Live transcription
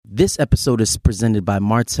This episode is presented by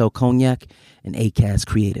Martell Cognac and ACAS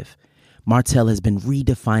Creative. Martell has been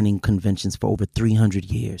redefining conventions for over 300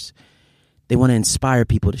 years. They want to inspire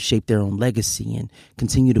people to shape their own legacy and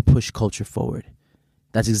continue to push culture forward.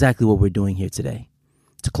 That's exactly what we're doing here today.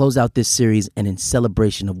 To close out this series and in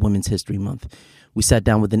celebration of Women's History Month, we sat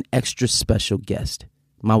down with an extra special guest,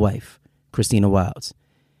 my wife, Christina Wilds.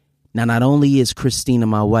 Now, not only is Christina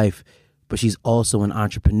my wife, but she's also an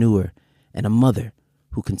entrepreneur and a mother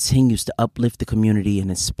who continues to uplift the community and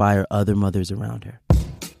inspire other mothers around her. 1,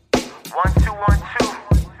 2, 1, 2.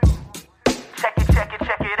 Check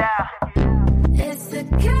it out. It's the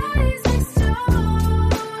guys next door.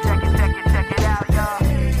 Check it out, y'all.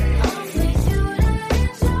 Hopefully you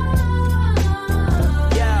enjoy.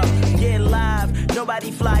 Yo, get live.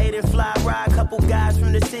 Nobody fly it and fly ride. Couple guys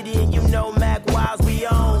from the city and you know Mac Wiles we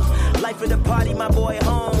own. Life of the party, my boy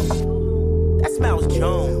home. That smells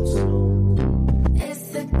Jones. It's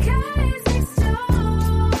the guys next door.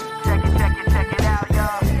 Check it out,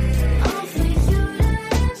 y'all. Hopefully you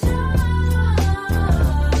enjoy.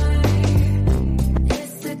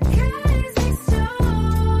 It's the guys next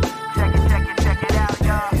door. Check it out,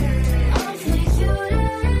 y'all. Hopefully you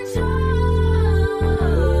enjoy.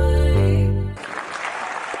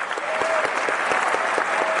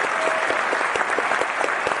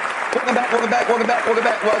 Welcome back.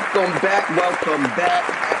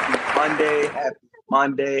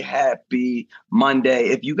 Happy Monday.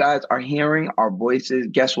 If you guys are hearing our voices,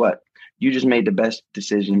 guess what? You just made the best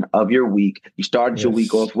decision of your week. You started your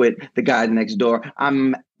week off with the guy next door. I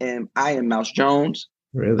am Mouse Jones.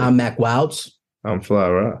 Really? I'm Mac Wilds. I'm Fly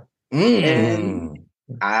Rock. And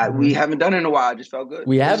we haven't done it in a while. It just felt good.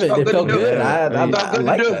 We haven't. It felt to do. good. I Felt good to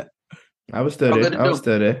like do. that. I was still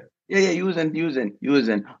there. Yeah, you was in.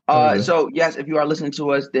 So yes, if you are listening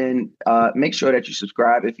to us, then make sure that you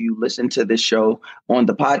subscribe. If you listen to this show on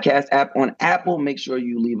the podcast app on Apple, make sure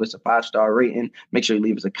you leave us a 5-star rating. Make sure you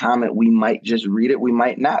leave us a comment. We might just read it. We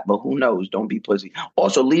might not, but who knows? Don't be pussy.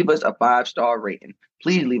 Also, leave us a 5-star rating.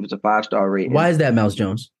 Please leave us a 5-star rating. Why is that, Mouse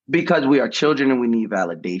Jones? Because we are children and we need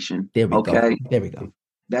validation. There we go. Okay? There we go.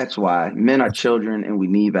 That's why men are children and we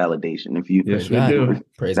need validation. If you, Yes, we do.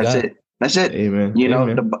 Praise that's God. it. That's it. Amen. You know,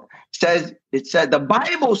 Amen. the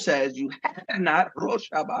Bible says you have not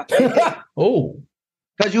Roshaba. Oh,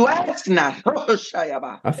 Because you asked not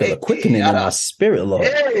Roshaba. I feel a quickening in my spirit, Lord.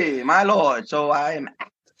 Hey, my Lord. So I am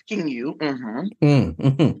asking you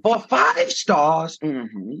for 5 stars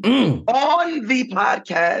on the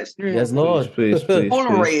podcast. Yes, Lord. Please. Full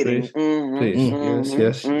rating. Please.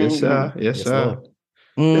 Yes, sir. Yes, sir.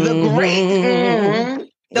 The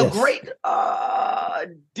great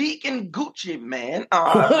Deacon Gucci man,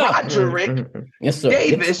 Roderick Yes, sir.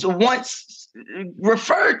 Davis once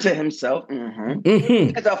referred to himself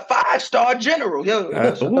as a 5-star general.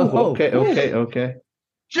 Okay.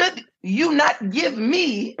 Should you not give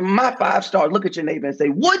me my 5 stars? Look at your neighbor and say,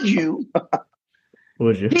 would you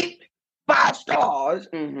Would you? keep 5 stars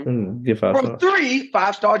Give 5 from stars. 3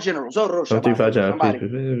 5-star generals? From 3 5 stars.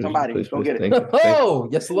 Somebody, Please, go get it. Thank you. Oh,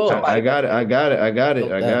 yes, Lord. I got it.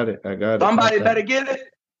 Somebody better get it.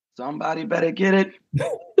 Somebody better get it.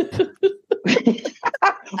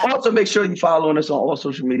 Also, make sure you follow us on all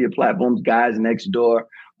social media platforms. Guys Next Door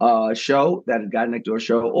Show. That is Guys Next Door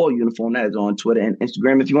Show. Or Uniform. That is on Twitter and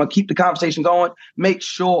Instagram. If you want to keep the conversation going, make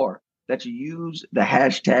sure that you use the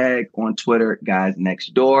hashtag on Twitter, Guys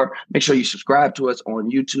Next Door. Make sure you subscribe to us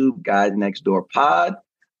on YouTube, Guys Next Door Pod.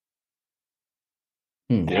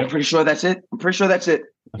 I'm pretty sure that's it. I feel like that's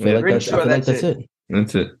it.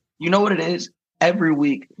 That's it. You know what it is? Every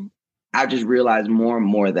week, I just realize more and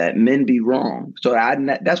more that men be wrong. So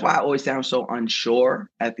that's why I always sound so unsure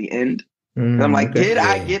at the end. I'm like, did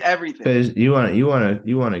I get everything? Because you want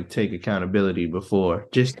to take accountability before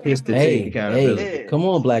just to take accountability. Hey, come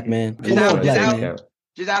on, black man. Just Come out, on, just black out, man.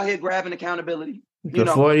 just out here grabbing accountability.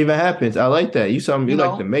 Before it even happens. I like that. You You know,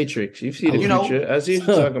 like the Matrix. You see the you know, future. I see what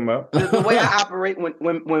you're talking about. the way I operate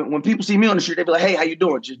when people see me on the street, they be like, hey, how you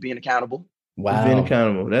doing? Just being accountable. Wow. Being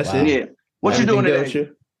accountable. That's it. Yeah. What you doing Everything today?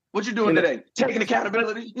 goes What you doing today? Taking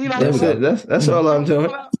accountability. You know, That's it. That's all I'm doing.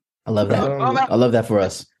 I love that. I love that for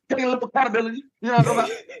us. Taking a little accountability. You know what I'm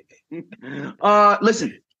talking about?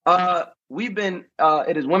 Listen, we've been,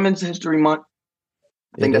 it is Women's History Month.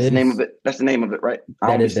 I think that's the name of it. That's the name of it, right?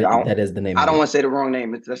 That is the name. I don't want to say the wrong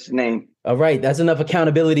name. That's the name. All right. That's enough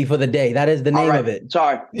accountability for the day. That is the name of it.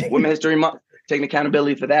 Sorry. Women's History Month. Taking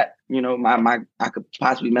accountability for that. You know, I could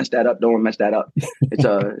possibly mess that up. Don't want to mess that up.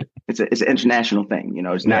 It's an international thing. You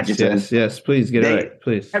know, it's not just yes. Please get it right.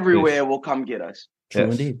 Please. Everywhere will come get us. True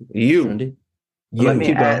Yes. indeed. You. True indeed.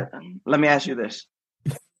 Let me ask you this.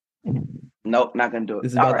 Nope, not gonna do it.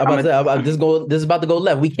 This is about, All I'm right, about to say, this is about to go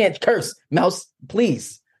left. We can't curse. Mouse,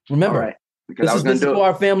 please. Remember, all right. Because I was this is gonna do for it.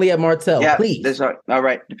 our family at Martell. Yeah, Please. this all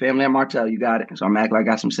right. The family at Martell, you got it. So I'm acting like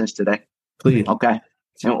I got some sense today. Please. Okay.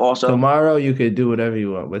 And also Tomorrow you could do whatever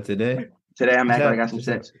you want, but today, today I'm acting like I got some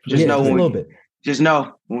sense. Just know just a when little we bit. just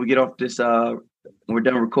know when we get off this when we're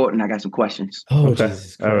done recording, I got some questions. Oh, okay.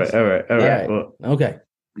 Jesus All right, Christ. all right, all right. Yeah. Well, Okay.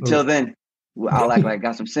 Until then, I'll act like I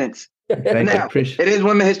got some sense. thank you. Now, Appreciate it is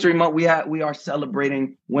Women History Month. We are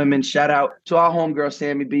celebrating women. Shout out to our homegirl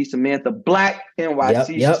Sammy B, Samantha Black,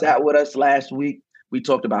 NYC. Yep. She sat with us last week. We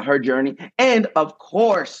talked about her journey. And of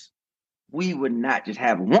course, we would not just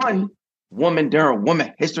have one woman during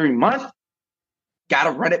Women History Month.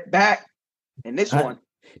 Gotta run it back. And this one.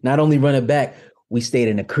 Not only run it back, we stayed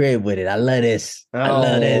in the crib with it. I love this. I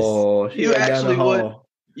love this. Oh, she You went down the actually would. hall.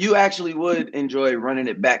 You actually would enjoy running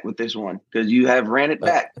it back with this one because you have ran it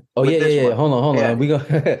back. Oh, with yeah, this yeah. one. Hold Yeah. on. We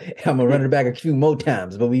gonna I'm gonna run it back a few more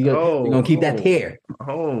times, but we're gonna keep that here.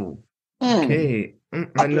 Oh, Mm. okay.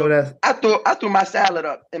 I know that's. I threw my salad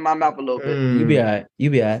up in my mouth a little bit. You be all right. You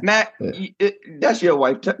be all right. Matt, that's your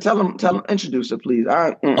wife. Tell him, introduce her, please.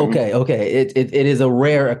 Okay. It is a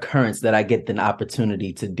rare occurrence that I get the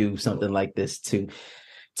opportunity to do something like this to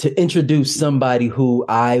introduce somebody who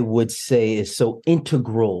I would say is so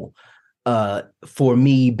integral for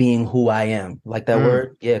me being who I am. Like that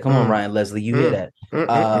word? Yeah, come on, Ryan Leslie. You hear that?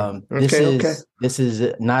 This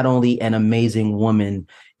is not only an amazing woman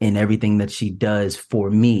in everything that she does for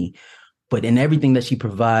me, but in everything that she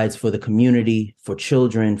provides for the community, for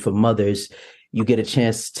children, for mothers. You get a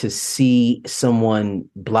chance to see someone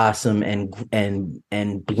blossom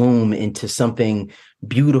and bloom into something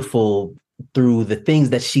beautiful through the things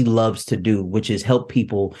that she loves to do, which is help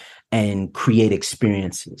people and create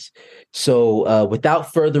experiences. So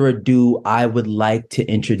without further ado, I would like to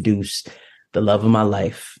introduce the love of my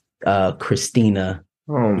life, Christina.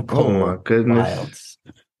 Oh my goodness. Wilds.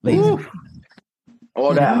 Ladies and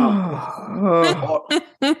All that. Oh,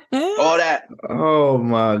 all that. oh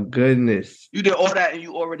my goodness. You did all that and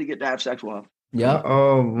you already get to have sex with her. Yep.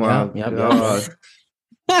 Oh my Yep. god.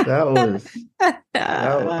 That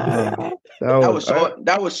was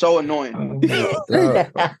That was so annoying.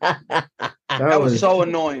 That was so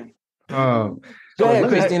annoying. Go ahead,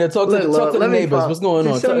 Christina. Talk to the neighbors. What's going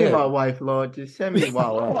on? Just send me Go my ahead. wife, Lord. Just send me my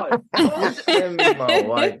wife. Just send me my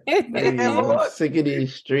wife. Please. I'm sick of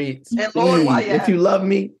these streets. And Lord, why Please. If you love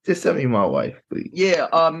me, just send me my wife, please. Yeah,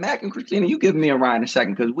 Mac and Christina, you give me a ride in a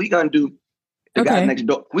second because we're gonna do the guy next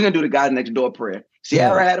door. We're gonna do the guy next door prayer.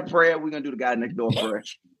 Sierra had a prayer. We're gonna do the guy next door prayer.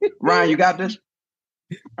 Ryan, you got this?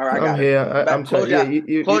 All right, I got I'm here. I'm Close sorry.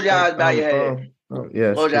 your- close your eyes, bow your head.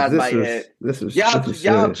 Yes. Close your eyes, bow this your was- head. This was Y'all this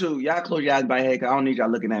was too. Y'all close your eyes by your head because I don't need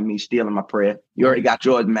y'all looking at me stealing my prayer. You already got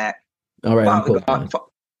yours, Mac. All right, I'm Father cool. God,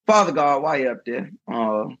 Father God, why you up there?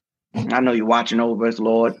 I know you're watching over us,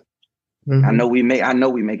 Lord. Mhm. I know we make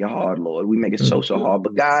it hard, Lord. We make it so hard.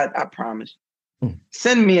 But God, I promise,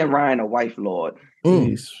 send me and Ryan a wife, Lord.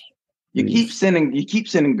 Please. You keep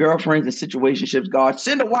sending girlfriends and situationships, God.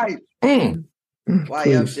 Send a wife. Why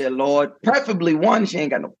you up Please. there, Lord? Preferably one. She ain't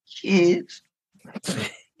got no kids.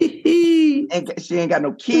 She ain't got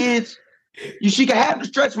no kids. She can have the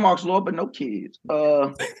stretch marks, Lord, but no kids.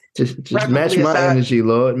 Just Preferably match my aside- energy,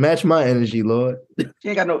 Lord. Match my energy, Lord.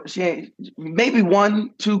 She ain't maybe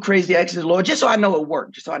 1-2 crazy exes, Lord, just so I know it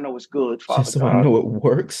worked, just so I know it's good. Father Just so God. I know it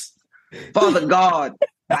works. Father God,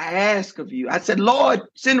 I ask of you. I said, Lord,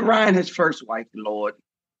 send Ryan his first wife, Lord.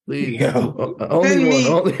 Please. Yo.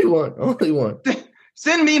 Only one.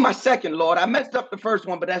 Send me my second, Lord. I messed up the first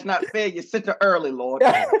one, but that's not fair. You sent her early, Lord.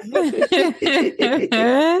 I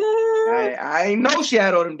ain't know she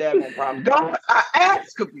had all them daggone problems. God, I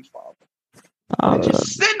ask of you, Father.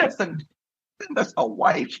 Just send us a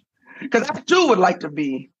wife. Because I too would like to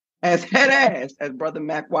be as head ass as Brother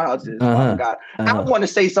Mac Wilds is, Father God. I want to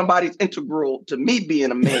say somebody's integral to me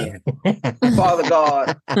being a man. Father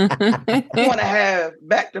God. I want to have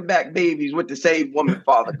back-to-back babies with the same woman,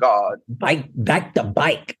 Father God. Back to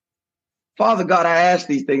bike. Father God, I ask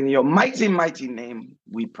these things in your mighty, mighty name.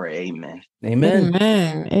 We pray, amen. Amen.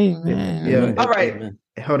 Amen. Yeah. All right. Amen.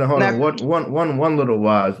 Hold on. Now- One little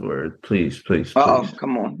wise word, please. Oh,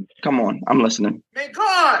 come on. I'm listening.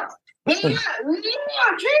 God, let me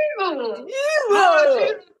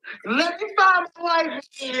find my wife.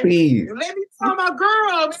 Please. Let me find my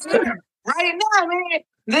girl, man. Right now, man.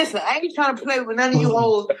 Listen, I ain't trying to play with none of you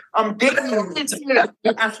hoes. I'm digging you.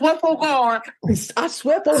 I swear for God. I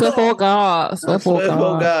swear for Swear for God. I Swear for swear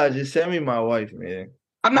God. God, just send me my wife, man.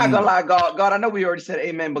 I'm not gonna lie, God. God, I know we already said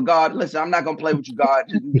amen, but God, listen, I'm not gonna play with you, God.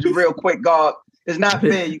 Just real quick, God. It's not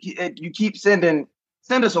fair. You keep sending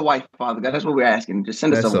Send us a wife, Father God. That's what we're asking. Just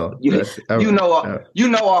send us That's a. all. That's all You right. know All our right. you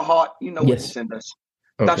know our heart. You know what to Yes. send us.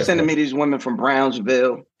 Stop Okay. sending me these women from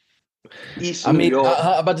Brownsville, East I New mean, York.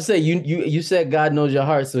 I'm about to say you said God knows your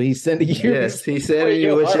heart, so He's sending you. Yes, He's sending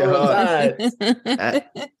you with your heart.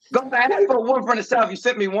 Go back for one from the South. You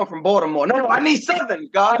sent me one from Baltimore. No, I need Southern,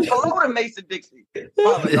 God. Below the Mason Dixie,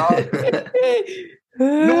 Father God.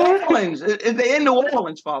 New Orleans. Is they in New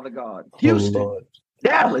Orleans, Father God? Houston, Lord.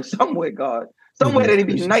 Dallas, somewhere, God. Somewhere Goodness they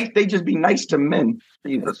be gracious. nice. They just be nice to men.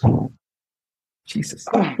 Jesus. Jesus.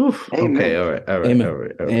 Amen. Okay. All right.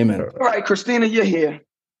 Amen. Amen. All right, Christina, you're here.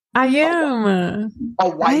 I am. A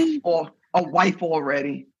wife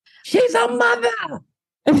already. She's a mother.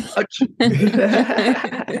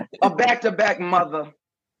 A back-to-back mother.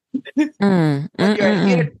 But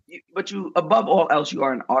you, above all else, you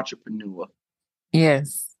are an entrepreneur.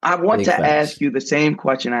 Yes. I want Big to facts. ask you the same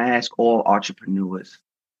question I ask all entrepreneurs.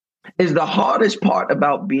 Is the hardest part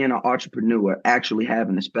about being an entrepreneur actually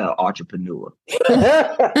having to spell entrepreneur?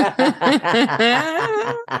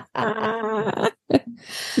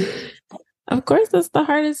 Of course, that's the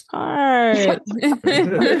hardest part.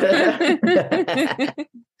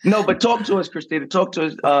 No, but talk to us, Christina. Talk to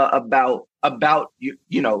us about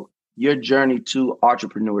your journey to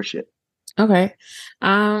entrepreneurship. Okay.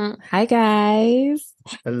 Hi guys.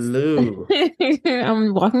 Hello.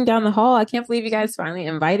 I'm walking down the hall. I can't believe you guys finally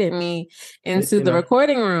invited me into You the know,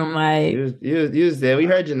 recording room. Like, You was there. We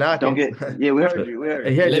heard you knocking. We heard you. We heard We you. heard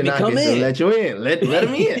Let you me knocking. come So in. let you in. Let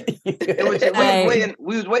him in.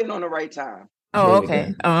 We was waiting on the right time. oh, There we okay.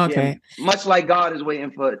 go. Oh, okay. Yeah, much like God is waiting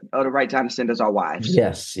for the right time to send us our wives.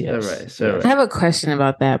 Yes. All right. Yes. So I have a question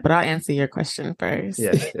about that, but I'll answer your question first.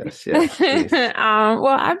 yes. Please. Well,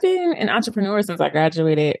 I've been an entrepreneur since I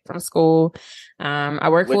graduated from school. I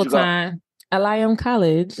work Where'd full you go? time at Lyam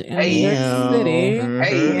College in New York Damn. City.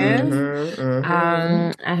 Hey. Yes.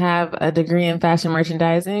 I have a degree in fashion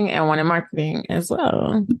merchandising and one in marketing as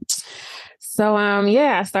well. So,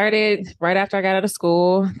 I started right after I got out of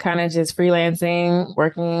school, kind of just freelancing,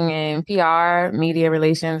 working in PR, media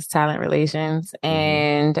relations, talent relations.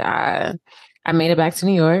 And I made it back to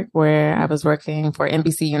New York where I was working for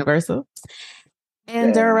NBC Universal.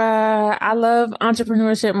 And I love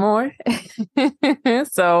entrepreneurship more.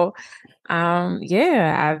 So, and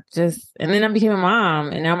then I became a mom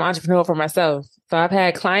and now I'm an entrepreneur for myself. So I've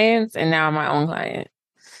had clients and now I'm my own client.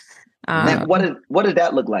 Man, what does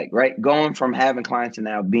that look like, right? Going from having clients to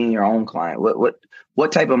now being your own client.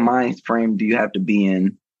 What type of mind frame do you have to be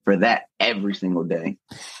in for that every single day?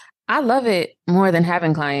 I love it more than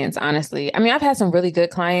having clients, honestly. I mean, I've had some really good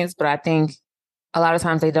clients, but I think a lot of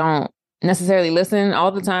times they don't necessarily listen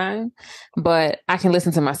all the time, but I can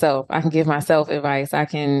listen to myself. I can give myself advice. I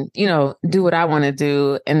can, do what I want to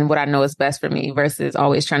do and what I know is best for me versus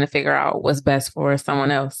always trying to figure out what's best for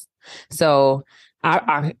someone else. So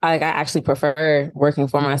I actually prefer working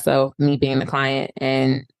for myself, me being the client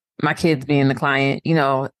and my kids being the client,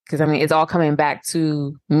 because I mean, it's all coming back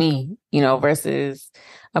to me, versus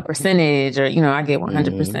a percentage or, I get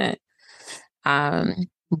 100%.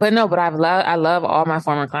 But I love all my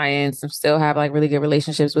former clients. I still have like really good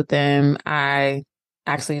relationships with them. I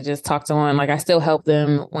actually just talk to one, like I still help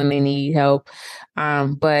them when they need help.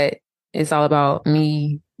 But it's all about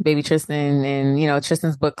me, baby Tristan, and,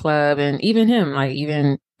 Tristan's book club and even him, I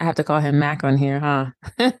have to call him Mac on here, huh?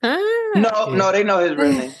 No, they know his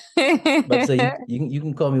real name. But so you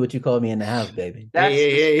can call me what you call me in the house, baby.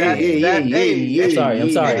 Hey. I'm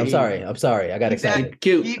sorry. I got excited.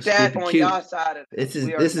 Cute. Keep that on your side of This is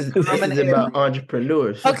We are about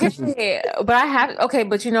entrepreneurs. Okay,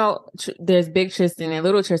 but there's Big Tristan and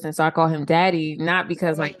Little Tristan, so I call him Daddy, not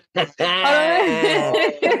because like.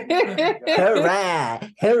 Hurrah!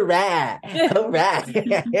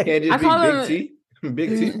 Can't just I call be him- Big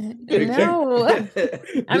T. Big T. No,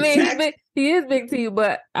 I mean he is Big T,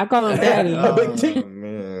 but I call him Daddy. Big T. Oh,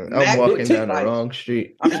 man. Mac I'm walking Big down T. the wrong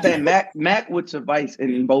street. I'm just saying, Mac would suffice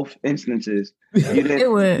in both instances. You didn't.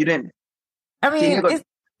 It would. You didn't. I mean, here goes-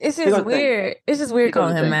 it's here goes just the thing. weird. It's just weird Here goes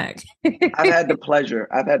calling the him thing. Mac. I've had the pleasure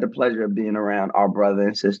of being around our brother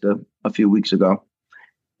and sister a few weeks ago,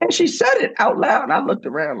 and she said it out loud. And I looked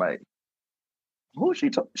around like, "Who is she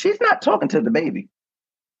talking? She's not talking to the baby."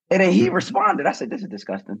 And then he responded. I said, "This is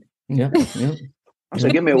disgusting." Yeah. I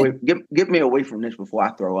said, "Get me away. Get me away from this before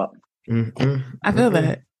I throw up." I feel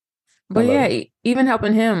that. But love yeah, even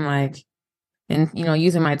helping him, and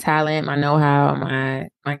using my talent, my know-how, my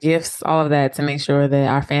gifts, all of that to make sure that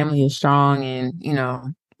our family is strong and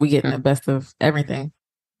we getting the best of everything.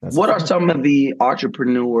 What are some of the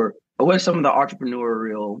entrepreneurial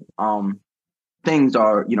things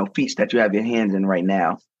or feats that you have your hands in right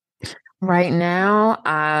now? Right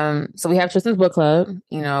now, so we have Tristan's Book Club.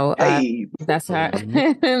 You know, Hey, that's our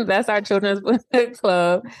Mhm. that's our children's book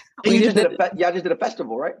club. and We you just just did y'all just did a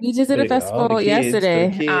festival, right? we just did a There you go. All the festival kids, for the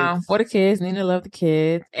yesterday. kids. For the kids, Nina loved the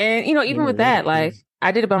kids, and you know, even Nina with love the that, like kids.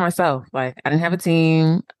 I did it by myself. Like I didn't have a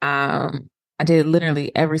team. I did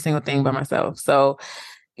literally every single thing by myself. So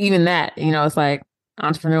even that, you know, it's like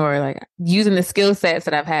entrepreneur, like using the skill sets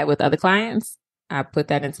that I've had with other clients, I put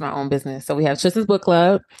that into my own business. So we have Tristan's Book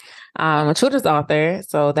Club. I'm a children's author,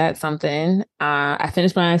 so that's something. I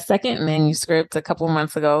finished my second manuscript a couple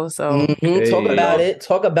months ago, so Talk Hey. about it.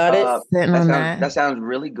 Talk about it. sitting on That that. sounds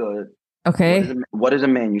really good. Okay. What is a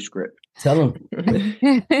manuscript? Tell them.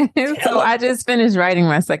 So I just finished writing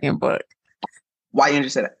my second book. Why you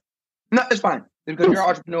just say that? No, it's fine. Because you're an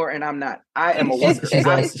entrepreneur and I'm not. I am a worker.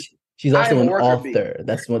 She's I also am a an worker bee. author.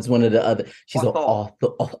 That's what's one of the other. She's an Author.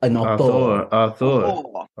 author, an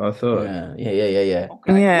author. Author. Yeah.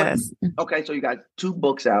 Okay. Yes. Okay, so you got 2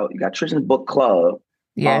 books out. You got Tristan's Book Club.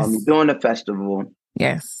 Yes. You're doing a festival.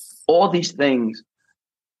 Yes. All these things.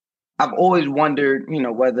 I've always wondered, you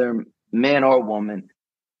know, whether man or woman,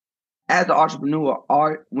 as an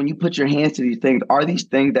entrepreneur, when you put your hands to these things, are these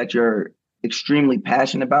things that you're extremely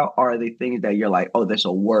passionate about? Or are they things that you're like, oh, this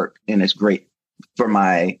will work and it's great for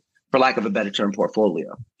lack of a better term,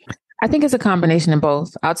 portfolio? I think it's a combination of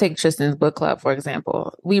both. I'll take Tristan's Book Club, for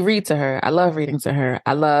example. We read to her. I love reading to her.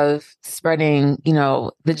 I love spreading, you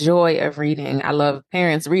know, the joy of reading. I love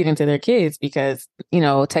parents reading to their kids because, you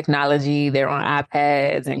know, technology, they're on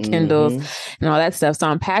iPads and Kindles and all that stuff. So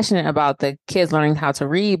I'm passionate about the kids learning how to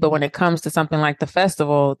read. But when it comes to something like the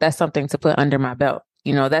festival, that's something to put under my belt.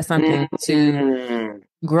 You know, that's something to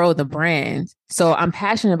grow the brand. So I'm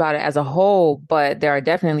passionate about it as a whole, but there are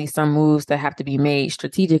definitely some moves that have to be made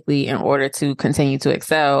strategically in order to continue to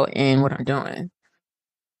excel in what I'm doing.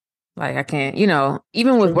 Like I can't, you know,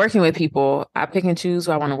 even with working with people, I pick and choose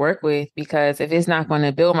who I want to work with because if it's not going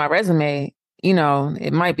to build my resume, you know,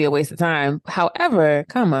 it might be a waste of time. However,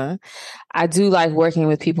 I do like working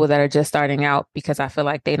with people that are just starting out because I feel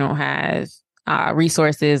like they don't have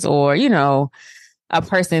resources or, you know, a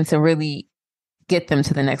person to really get them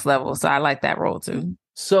to the next level. So I like that role too.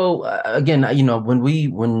 So again, you know, when we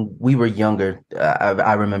were younger,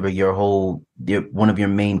 I remember one of your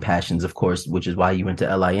main passions, of course, which is why you went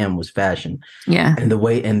to LIM, was fashion. Yeah. And the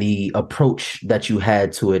way and the approach that you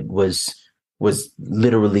had to it was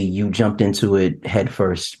literally you jumped into it head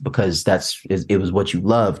first because it was what you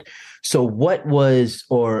loved. So what was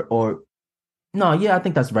no, yeah, I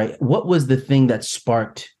think that's right. What was the thing that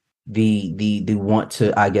sparked the want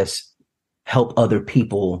to, I guess, help other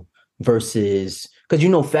people versus, because you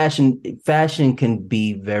know fashion can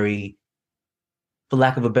be very, for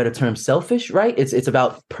lack of a better term, selfish, right? It's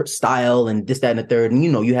about style and this, that, and the third, and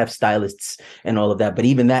you know you have stylists and all of that, but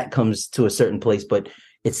even that comes to a certain place. But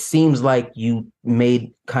it seems like you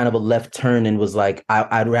made kind of a left turn and was like,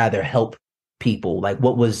 I'd rather help people. Like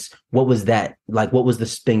what was that? Like what was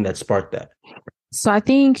this thing that sparked that? So I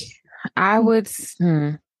think I would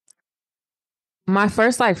my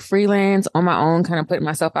first like freelance on my own, kind of putting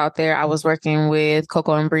myself out there. I was working with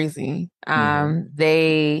Coco and Breezy.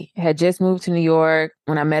 They had just moved to New York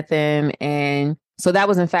when I met them. And so that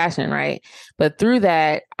was in fashion, right? But through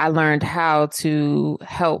that, I learned how to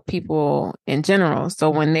help people in general. So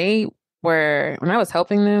when I was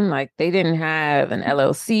helping them, like they didn't have an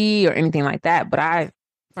LLC or anything like that, but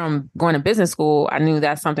from going to business school, I knew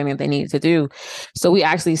that's something that they needed to do. So we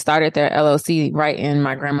actually started their LLC right in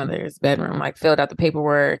my grandmother's bedroom, like filled out the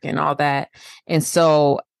paperwork and all that. And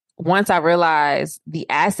so once I realized the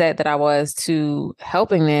asset that I was to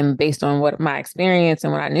helping them based on what my experience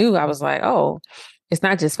and what I knew, I was like, oh, it's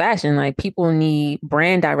not just fashion. Like people need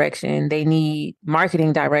brand direction. They need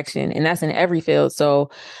marketing direction. And that's in every field. So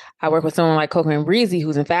I work with someone like Coco and Breezy,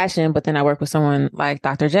 who's in fashion, but then I work with someone like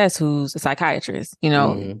Dr. Jess, who's a psychiatrist. You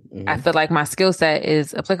know, I feel like my skill set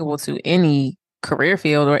is applicable to any career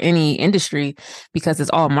field or any industry because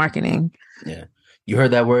it's all marketing. Yeah. You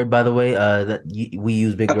heard that word, by the way, we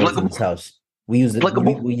use big words in this house. We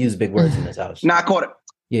use big words in this house. No, I caught it.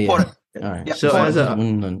 Yeah. Caught it. All right. Yeah. So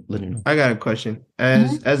I got a question.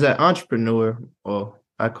 As an entrepreneur, or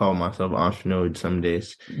I call myself an entrepreneur some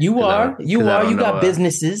days. You got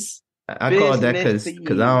businesses. I call it that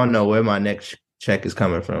because I don't know where my next check is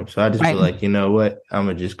coming from. So I just feel like, you know what, I'm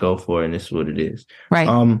gonna just go for it, and this is what it is. Right.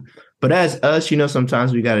 But as us, you know,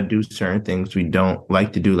 sometimes we got to do certain things we don't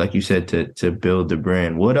like to do, like you said, to build the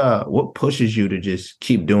brand. What pushes you to just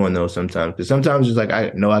keep doing those sometimes? Because sometimes it's like,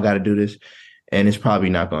 I know I got to do this, and it's probably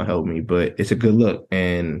not going to help me, but it's a good look.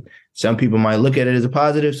 And some people might look at it as a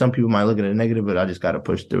positive, some people might look at it as a negative, but I just got to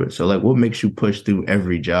push through it. So like, what makes you push through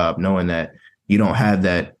every job, knowing that you don't have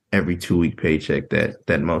that every 2-week paycheck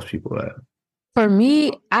that most people have? For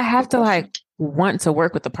me, I have to like want to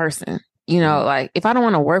work with the person. You know, like if I don't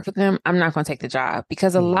want to work with them, I'm not going to take the job,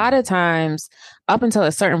 because a lot of times up until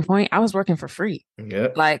a certain point, I was working for free,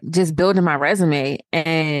 Yep. like just building my resume.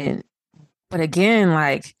 But again,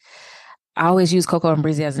 like I always use Coco and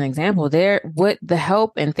Breezy as an example. They're with the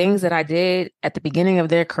help and things that I did at the beginning of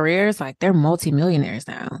their careers, like they're multimillionaires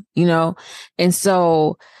now, you know? And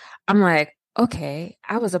so I'm like, okay,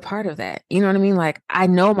 I was a part of that. You know what I mean? Like I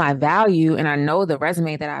know my value and I know the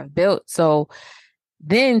resume that I've built. So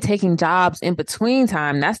then taking jobs in between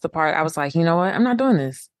time, that's the part I was like, you know what? I'm not doing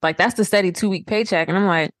this. Like that's the steady 2-week paycheck. And I'm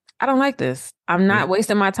like, I don't like this. I'm not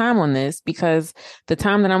wasting my time on this, because the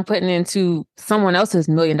time that I'm putting into someone else's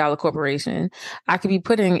 $1 million corporation, I could be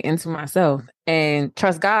putting into myself, and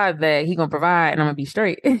trust God that He gonna provide and I'm gonna be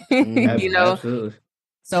straight. You know? Absolutely.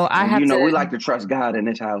 So I have You know, to. we like to trust God in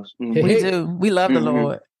this house. Mhm. We do. We love the Mhm.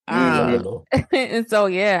 Lord. Mhm. And so,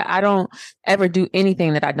 yeah, I don't ever do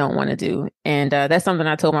anything that I don't want to do. And that's something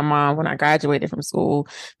I told my mom when I graduated from school,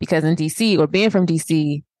 because in DC, or being from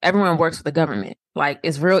DC, everyone works for the government. Like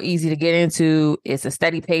it's real easy to get into. It's a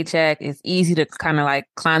steady paycheck. It's easy to kind of like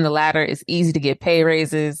climb the ladder. It's easy to get pay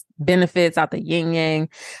raises, benefits out the yin yang,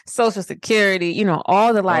 Social Security, you know,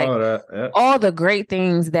 all the like, All that, yeah. all the great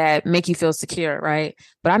things that make you feel secure, right?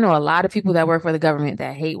 But I know a lot of people that work for the government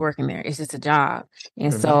that hate working there. It's just a job.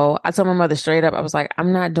 And so I told my mother straight up, I was like,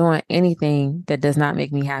 I'm not doing anything that does not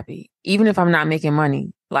make me happy, even if I'm not making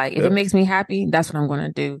money. Like if it makes me happy, that's what I'm going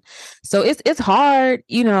to do. So it's hard,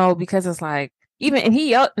 you know, because it's like, even, and he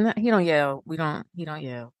yelled, he don't yell. He don't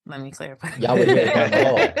yell. Let me clarify. Y'all would hear it down the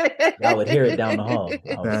hall. Y'all would hear it down the hall.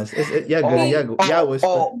 Nah, y'all was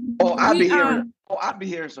I'd be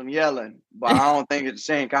hearing some yelling, but I don't think it's the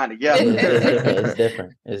same kind of yelling. It's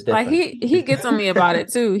different. It's different. Like he gets on me about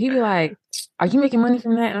it too. He be like, "Are you making money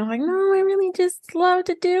from that?" And I'm like, "No, I really just love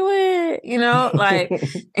to do it." You know, like,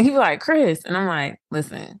 and he be like, "Chris," and I'm like,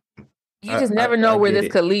 "Listen, you just never know where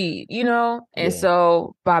this could lead." You know, and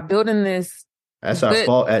so by building this. That's our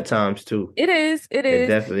fault at times too. It is. It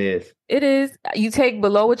definitely is. It is. You take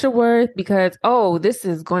below what you're worth because, oh, this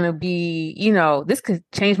is going to be, you know, this could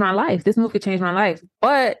change my life. This move could change my life.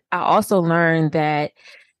 But I also learned that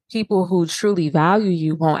people who truly value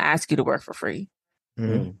you won't ask you to work for free.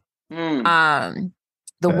 Mm.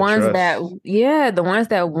 The ones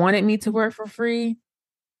that wanted me to work for free,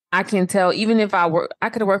 I can tell, even if I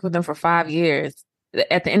could have worked with them for 5 years.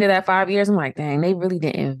 At the end of that 5 years, I'm like, dang, they really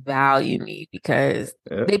didn't value me, because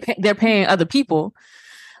they're paying other people,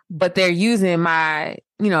 but they're using my,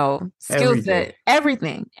 you know, skill set,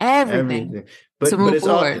 everything. But it's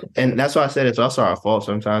all, and that's why I said it's also our fault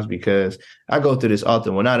sometimes, because I go through this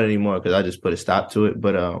often. Well, not anymore, because I just put a stop to it.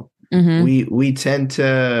 But we tend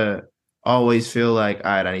to always feel like,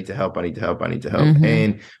 all right, I need to help.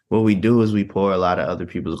 And what we do is we pour a lot of other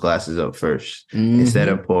people's glasses up first instead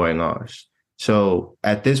of pouring ours. So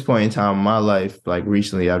at this point in time in my life, like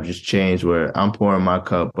recently, I've just changed where I'm pouring my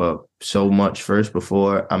cup up so much first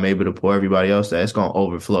before I'm able to pour everybody else that it's going to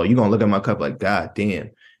overflow. You're going to look at my cup like, God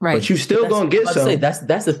damn. Right. But you still going to get some.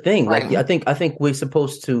 That's the thing. Like, I think we're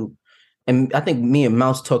supposed to, and I think me and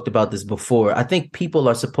Mouse talked about this before. I think people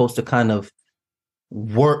are supposed to kind of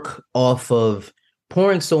work off of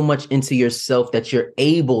pouring so much into yourself that you're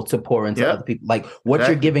able to pour into other people. Like what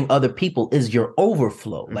you're giving other people is your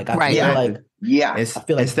overflow. Like I feel like I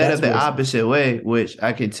feel like instead of the opposite way, which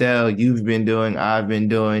I could tell you've been doing, I've been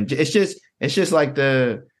doing. It's just like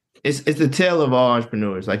it's the tale of all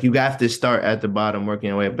entrepreneurs. Like you have to start at the bottom, working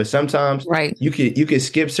your way up. But sometimes you could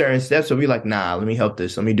skip certain steps. So be like, nah, let me help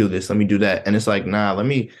this. Let me do this. Let me do that. And it's like, nah, let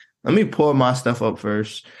me pour my stuff up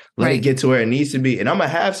first. Let it get to where it needs to be. And I'm going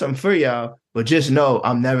to have some for y'all. But just know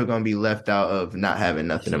I'm never going to be left out of not having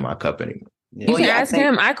nothing in my cup anymore. You can ask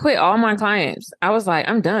him. I quit all my clients. I was like,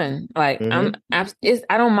 I'm done. Like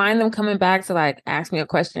I don't mind them coming back to like ask me a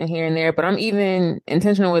question here and there, but I'm even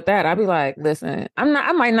intentional with that. I'd be like, listen,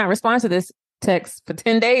 I might not respond to this text for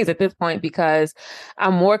 10 days at this point, because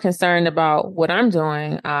I'm more concerned about what I'm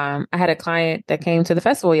doing. I had a client that came to the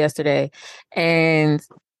festival yesterday, and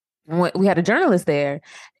we had a journalist there.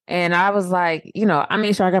 And I was like, you know, I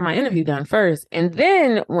made sure I got my interview done first. And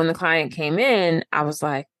then when the client came in, I was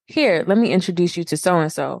like, here, let me introduce you to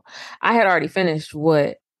so-and-so. I had already finished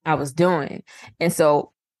what I was doing. And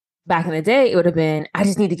so back in the day, it would have been, I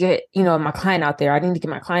just need to get, you know, my client out there. I need to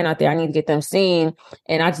get my client out there. I need to get them seen.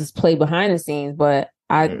 And I just play behind the scenes, but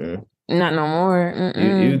not no more.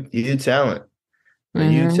 You talent.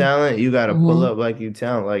 When you talent, you got to pull Mhm. up like you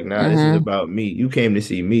talent. Like, nah, this is about me. You came to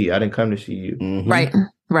see me. I didn't come to see you. Mhm.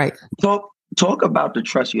 Right. Talk about the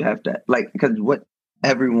trust you have to like, because what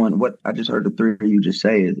I just heard the three of you just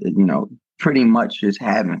say is, pretty much just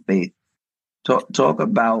having faith. Talk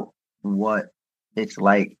about what it's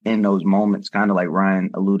like in those moments, kind of like Ryan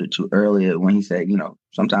alluded to earlier when he said,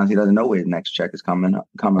 sometimes he doesn't know where his next check is coming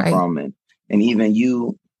Right. from, and even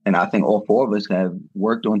you and I think all four of us have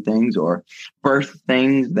worked on things or first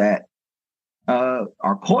things that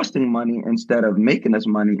are costing money instead of making us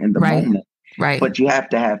money in the Right. moment. Right. But you have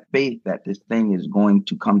to have faith that this thing is going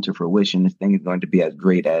to come to fruition. This thing is going to be as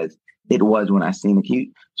great as it was when I seen it.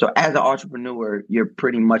 So as an entrepreneur, you're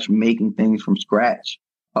pretty much making things from scratch.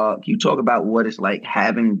 Can you talk about what it's like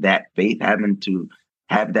having that faith, having to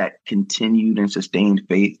have that continued and sustained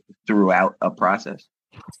faith throughout a process?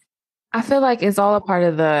 I feel like it's all a part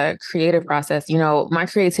of the creative process. My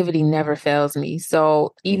creativity never fails me.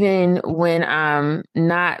 So even when I'm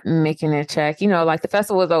not making a check, like the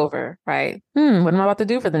festival is over, right? What am I about to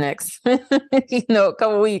do for the next,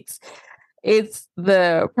 couple weeks? It's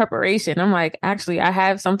the preparation. I'm like, actually, I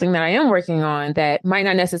have something that I am working on that might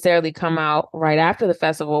not necessarily come out right after the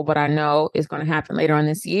festival, but I know is going to happen later on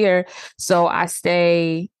this year. So I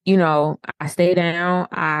stay down.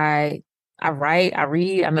 I write, I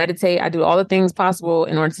read, I meditate, I do all the things possible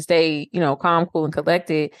in order to stay, calm, cool, and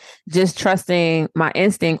collected. Just trusting my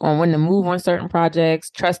instinct on when to move on certain projects,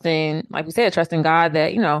 trusting, like we said, trusting God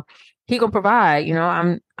that, He gonna provide,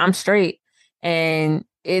 I'm straight. And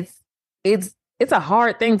it's a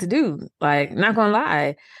hard thing to do. Like, not gonna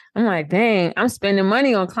lie. I'm like, dang, I'm spending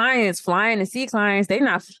money on clients, flying to see clients. They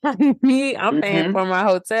not flying me. I'm paying for my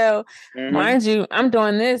hotel. Mind you, I'm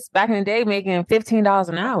doing this back in the day, making $15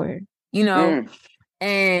 an hour.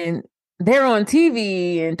 And they're on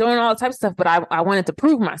TV and doing all types of stuff, but I wanted to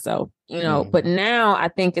prove myself, but now I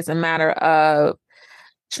think it's a matter of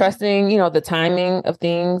trusting, the timing of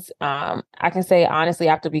things. I can say honestly,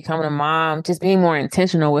 after becoming a mom, just being more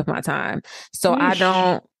intentional with my time. So I'm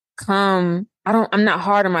not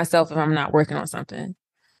hard on myself if I'm not working on something,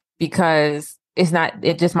 because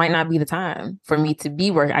it just might not be the time for me to be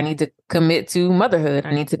working. I need to commit to motherhood.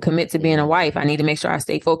 I need to commit to being a wife. I need to make sure I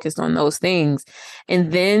stay focused on those things.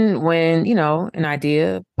 And then when, an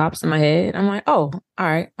idea pops in my head, I'm like, oh, all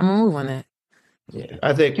right, I'm gonna move on that. Yeah.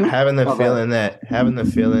 I think having the feeling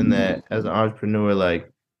that as an entrepreneur, like,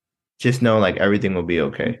 just know like everything will be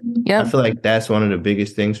okay. Yep. I feel like that's one of the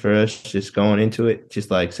biggest things for us, just going into it, just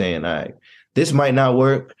like saying, all right, this might not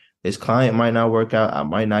work. This client might not work out. I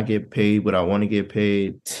might not get paid what I want to get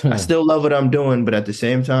paid. I still love what I'm doing, but at the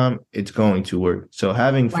same time, it's going to work. So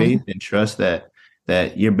having faith and trust that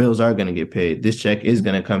your bills are going to get paid. This check is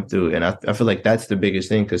going to come through. And I feel like that's the biggest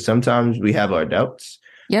thing, because sometimes we have our doubts.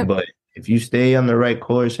 Yep. But if you stay on the right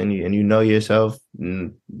course and you know yourself,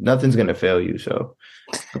 nothing's going to fail you. So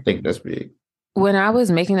I think that's big. When I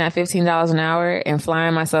was making that $15 an hour and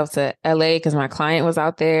flying myself to LA because my client was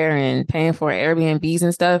out there and paying for Airbnbs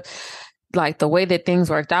and stuff, like the way that things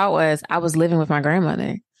worked out was I was living with my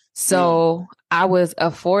grandmother. So I was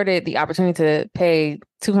afforded the opportunity to pay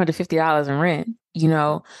 $250 in rent,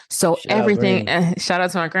 so everything, shout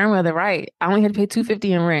out to my grandmother, right? I only had to pay $250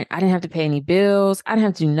 in rent. I didn't have to pay any bills. I didn't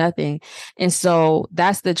have to do nothing. And so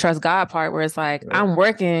that's the trust God part, where it's like, I'm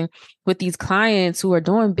working with these clients who are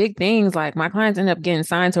doing big things. Like, my clients end up getting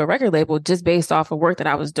signed to a record label just based off of work that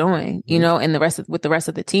I was doing, and with the rest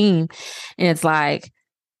of the team. And it's like,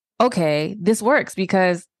 okay, this works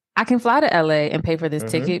because I can fly to LA and pay for this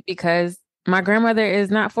ticket because my grandmother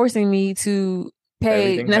is not forcing me to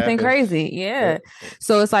pay Everything nothing happens. crazy. Yeah.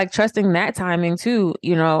 So it's like trusting that timing too,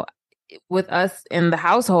 with us in the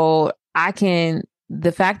household.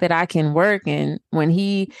 The fact that I can work, and when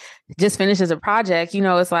he just finishes a project,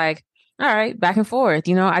 it's like, all right, back and forth,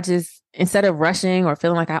 I just, instead of rushing or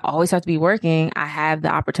feeling like I always have to be working, I have the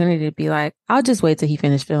opportunity to be like, I'll just wait till he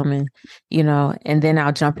finished filming, and then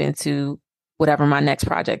I'll jump into whatever my next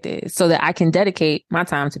project is, so that I can dedicate my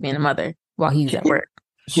time to being a mother while he's at work.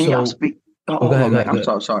 Can y'all speak? go ahead. I'm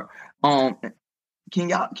sorry.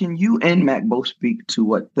 Can you and Mac both speak to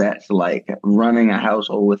what that's like, running a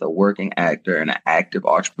household with a working actor and an active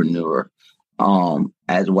entrepreneur,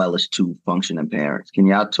 as well as two functioning parents? Can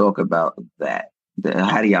y'all talk about that?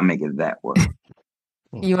 How do y'all make it that work?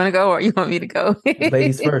 You want to go, or you want me to go?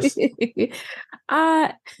 Ladies first.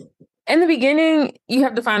 In the beginning, you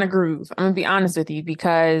have to find a groove. I'm gonna be honest with you,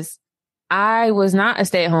 because I was not a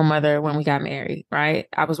stay-at-home mother when we got married, right?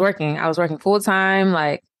 I was working full-time,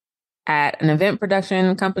 like at an event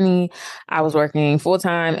production company. I was working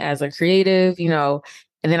full-time as a creative,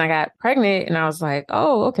 And then I got pregnant and I was like,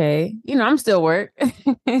 oh, okay. I'm still work. And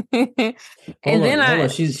then Hold on.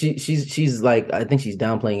 She's like, I think she's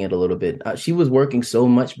downplaying it a little bit. She was working so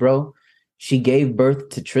much, bro. She gave birth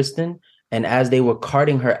to Tristan, and as they were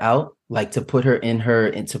carting her out, like to put her and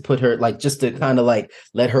to put her like just to kind of like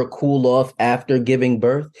let her cool off after giving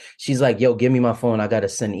birth, she's like, "Yo, give me my phone. I gotta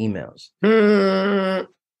send emails."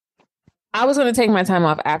 I was going to take my time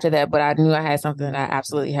off after that, but I knew I had something that I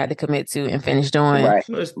absolutely had to commit to and finish doing.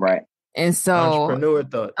 Right. And so, entrepreneur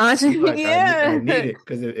thought. Like, I need it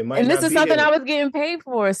because it might. And not this is be something there. I was getting paid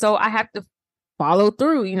for, so I have to follow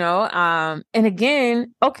through. And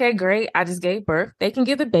again, okay, great. I just gave birth. They can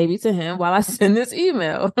give the baby to him while I send this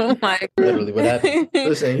email. Like Literally what happened.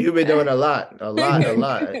 Listen, you've been doing a lot.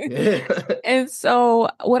 And so,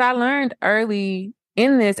 what I learned early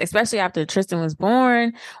in this, especially after Tristan was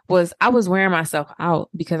born, was I was wearing myself out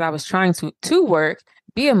because I was trying to work,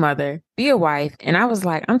 be a mother, be a wife, and I was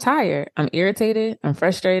like, I'm tired, I'm irritated, I'm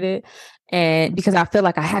frustrated, and because I feel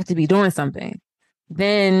like I have to be doing something.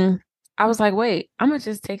 Then I was like, wait, I'm gonna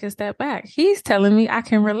just take a step back. He's telling me I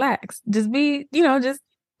can relax, just be, just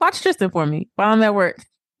watch Tristan for me while I'm at work.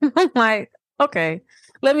 I'm like, okay,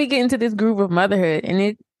 let me get into this groove of motherhood, and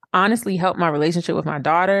it honestly helped my relationship with my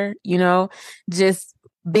daughter, just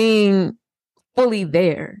being fully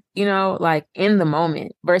there, like in the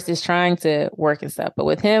moment versus trying to work and stuff. But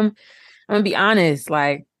with him, I'm gonna be honest,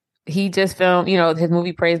 like he just filmed, his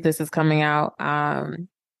movie Praise This is coming out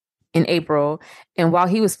in April. And while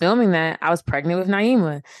he was filming that, I was pregnant with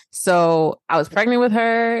Naima. So I was pregnant with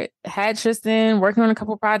her, had Tristan, working on a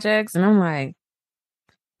couple projects, and I'm like,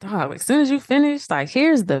 dog, as soon as you finish, like,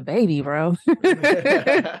 here's the baby, bro.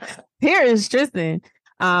 Here is Tristan.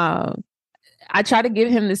 I try to give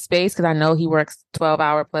him the space because I know he works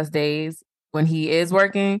 12-hour plus days when he is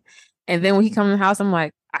working. And then when he comes in the house, I'm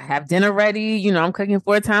like, I have dinner ready. I'm cooking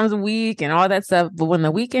 4 times a week and all that stuff. But when the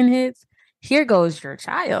weekend hits, here goes your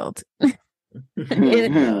child.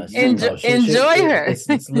 Enjoy her.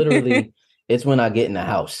 It's literally, it's when I get in the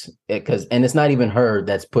house and it's not even her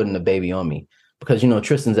that's putting the baby on me because,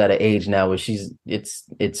 Tristan's at an age now where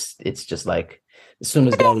it's just like, as soon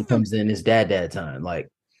as daddy comes in, it's dad time. Like,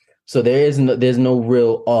 so there's no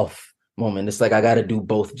real off moment. It's like I got to do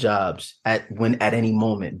both jobs at any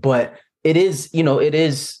moment. But it is,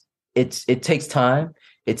 it takes time.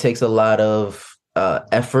 It takes a lot of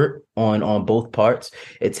effort on both parts.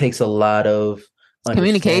 It takes a lot of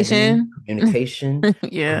communication.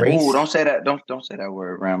 Yeah. Grace. Ooh, don't say that. Don't say that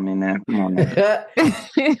word around me now. Come on now.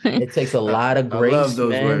 It takes a lot of grace, I love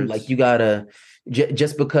those man. words. Like you gotta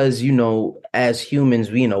just because as humans,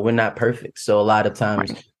 we're not perfect. So a lot of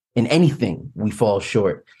times in anything we fall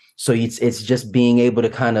short. So it's just being able to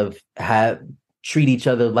kind of treat each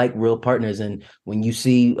other like real partners. And when you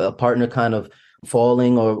see a partner kind of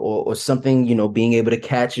falling or something, being able to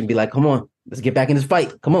catch and be like, come on, let's get back in this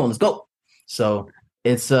fight. Come on, let's go. So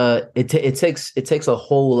it's it takes a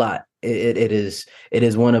whole lot. It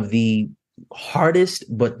is one of the hardest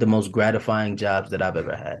but the most gratifying jobs that I've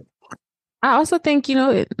ever had. I also think,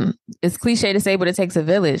 it's cliche to say, but it takes a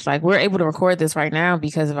village. Like we're able to record this right now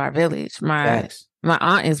because of our village. My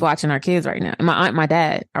aunt is watching our kids right now. My aunt and my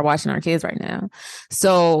dad are watching our kids right now.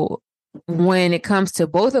 So when it comes to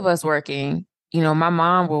both of us working, my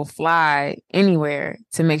mom will fly anywhere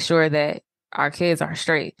to make sure that our kids are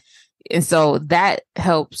straight. And so that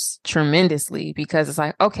helps tremendously because it's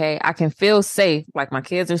like, okay, I can feel safe. Like my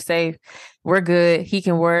kids are safe. We're good. He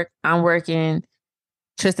can work. I'm working.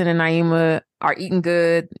 Tristan and Naima are eating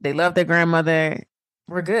good. They love their grandmother.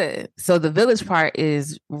 We're good. So the village part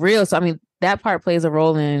is real. So, I mean, that part plays a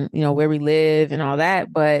role in, where we live and all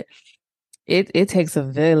that. But it takes a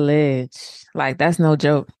village. Like, that's no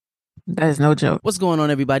joke. That is no joke. What's going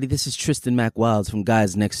on, everybody? This is Tristan Mac Wilds from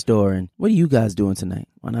Guys Next Door. And what are you guys doing tonight?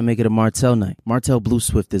 Why not make it a Martell night? Martell Blue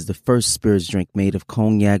Swift is the first spirits drink made of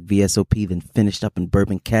cognac, VSOP, then finished up in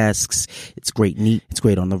bourbon casks. It's great neat. It's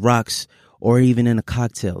great on the rocks or even in a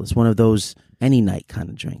cocktail. It's one of those any night kind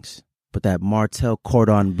of drinks. But that Martell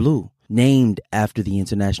Cordon Bleu, named after the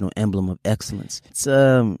international emblem of excellence. It's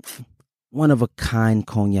one of a kind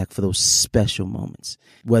cognac for those special moments.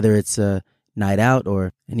 Whether it's a night out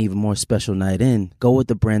or an even more special night in, go with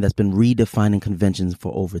the brand that's been redefining conventions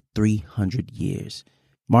for over 300 years.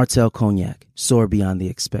 Martell Cognac, soar beyond the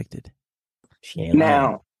expected.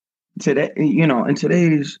 Now, today, in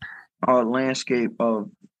today's landscape of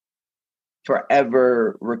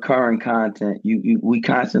forever recurring content, we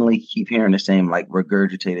constantly keep hearing the same like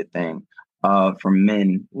regurgitated thing from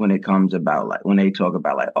men when it comes about like when they talk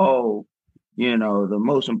about like, oh, the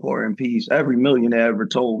most important piece every millionaire ever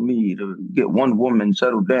told me to get one woman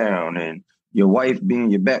settled down and your wife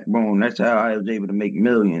being your backbone. That's how I was able to make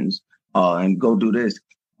millions and go do this.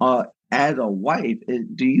 As a wife,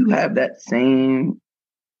 do you have that same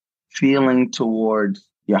feeling towards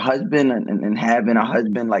your husband and having a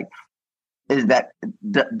husband? Like, is that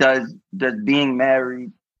does being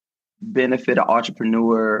married benefit an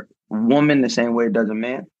entrepreneur woman the same way it does a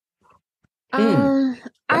man? I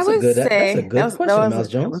That's would a good. say That's a good question, Mouse that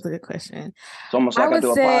Jones. was a good question. It's almost I like I, would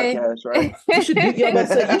do a say- podcast, right? You should do. Yeah, I'm about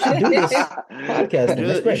to say you should do this podcast. That's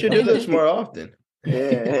You great. should do this more often.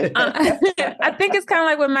 Yeah. I think it's kind of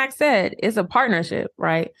like what Max said. It's a partnership,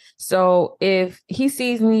 right? So if he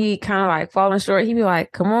sees me kind of like falling short, he'd be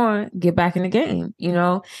like, come on, get back in the game, you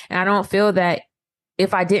know? And I don't feel that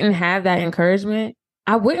if I didn't have that encouragement,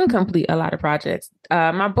 I wouldn't complete a lot of projects.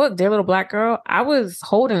 My book, Dear Little Black Girl, I was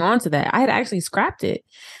holding on to that. I had actually scrapped it.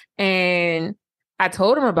 And I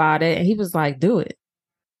told him about it and he was like, do it,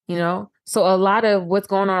 you know? So a lot of what's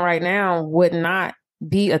going on right now would not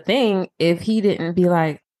be a thing if he didn't be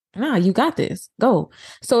like, nah, you got this, go.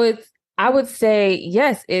 So I would say,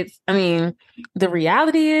 yes, the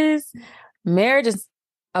reality is marriage is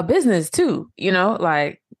a business too, you know,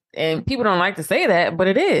 like, and people don't like to say that, but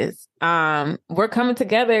it is. We're coming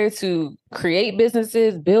together to create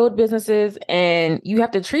businesses, build businesses, and you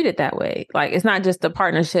have to treat it that way. Like, it's not just a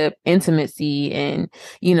partnership, intimacy, and,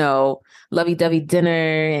 you know, lovey-dovey dinner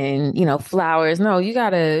and, you know, flowers. No, you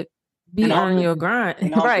gotta be And on humping. your grind.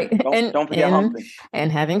 And humping. Right. Don't forget humping.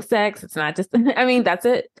 And having sex. It's not just, I mean, that's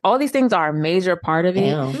it. All these things are a major part of it,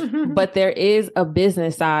 Damn. but there is a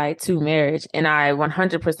business side to marriage. And I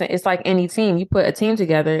 100%, it's like any team. You put a team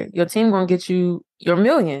together, your team gonna get you your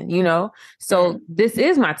million, you know? So this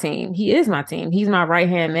is my team. He is my team. He's my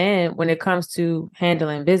right-hand man when it comes to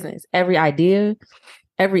handling business. Every idea,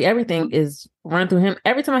 everything is run through him.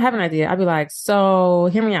 Every time I have an idea, I'd be like, so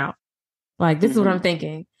hear me out. Like, this is what I'm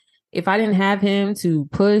thinking. If I didn't have him to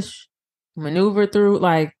push, maneuver through,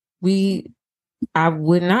 like, I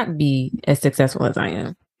would not be as successful as I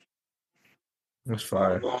am. That's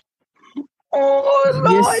fire. Oh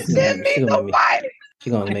Lord, Yes. give me She the gonna make me- wife.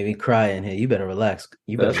 She's gonna make me cry in here. You better relax.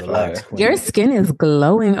 You better That's relax. fire. Queen. Your skin is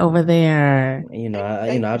glowing over there. You know,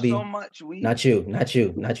 Thank I'll you be so much. not you,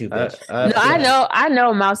 bitch. No, I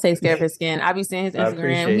know Mouse takes care of his skin. I be seeing his I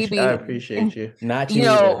Instagram. appreciate you. Not You you.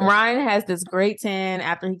 know, either. Ryan has this great tan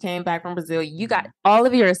after he came back from Brazil. You got all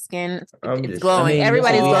of your skin. I'm It's just- glowing. I mean,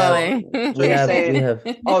 Everybody's we glowing. we have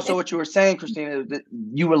Oh, so what you were saying, Christina, is that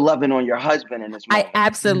you were loving on your husband in this moment. I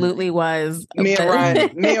absolutely was. me and Ryan,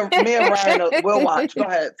 we'll watch. Go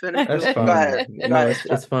ahead, finish. That's Go fine. ahead. Go No, ahead.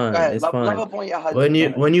 it's fine. Go ahead. It's love, fine. love up on your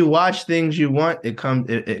husband. When you watch things you want, it comes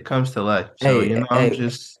to life. So Hey, you know, hey, I'm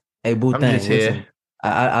just Boo I'm Thang, just here. listen.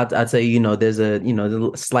 I'll tell you, you know, there's a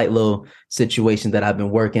slight little situation that I've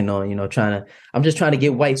been working on. You know, I'm just trying to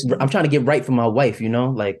get white. I'm trying to get right for my wife. You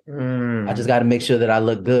know, like I just got to make sure that I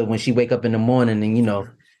look good when she wake up in the morning, and you know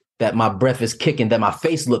that my breath is kicking, that my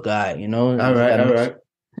face look all right. You know, all right.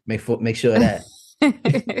 Make sure of that.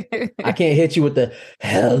 I can't hit you with the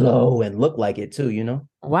hello and look like it too. You know.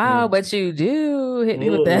 Wow, but you do hit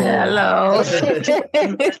me with the hello.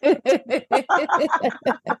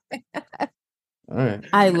 All right.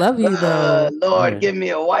 I love you though. Lord, Yeah. give me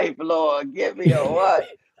a wife. Lord, give me a wife.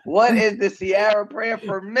 What is the Sierra prayer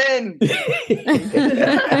for men?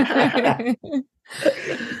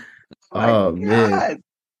 Oh, man. God.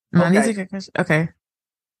 No, these Okay. are good questions. Okay.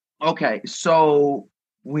 Okay, so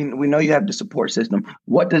we know you have the support system.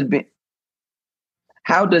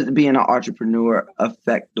 How does being an entrepreneur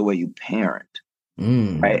affect the way you parent?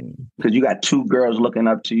 Right. Because you got two girls looking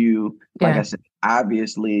up to you. Like Yeah. I said,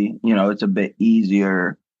 obviously, you know, it's a bit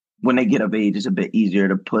easier when they get of age. It's a bit easier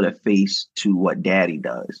to put a face to what daddy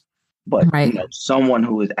does. But Right. you know, someone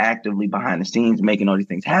who is actively behind the scenes making all these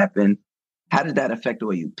things happen, how does that affect the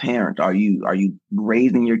way you parent? Are you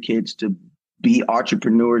raising your kids to be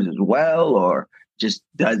entrepreneurs as well, or just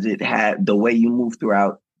does it have the way you move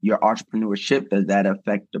throughout your entrepreneurship? Does that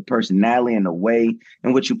affect the personality and the way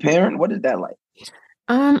in which you parent? What is that like?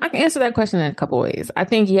 I can answer that question in a couple ways. I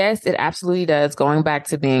think, yes, it absolutely does. Going back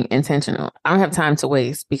to being intentional. I don't have time to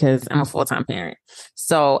waste because I'm a full-time parent.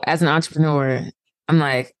 So as an entrepreneur, I'm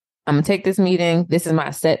like, I'm going to take this meeting. This is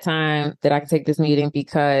my set time that I can take this meeting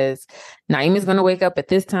because Naeem going to wake up at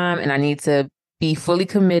this time and I need to be fully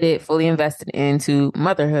committed, fully invested into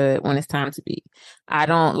motherhood when it's time to be. I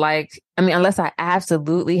don't like, unless I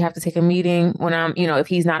absolutely have to take a meeting when if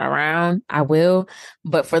he's not around, I will.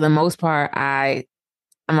 But for the most part,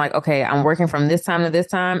 I'm like, okay, I'm working from this time to this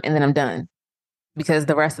time and then I'm done because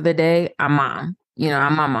the rest of the day I'm mom,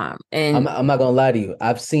 I'm my mom. And I'm not gonna lie to you.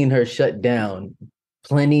 I've seen her shut down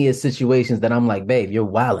plenty of situations that I'm like, babe, you're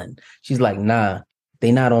wilding. She's like, nah,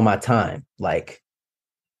 they not on my time. Like,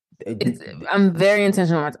 I'm very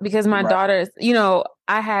intentional because my Right. daughters,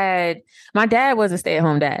 my dad was a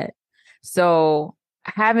stay-at-home dad. So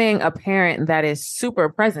having a parent that is super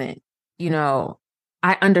present,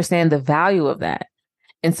 I understand the value of that.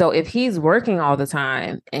 And so if he's working all the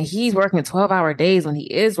time and he's working 12-hour days when he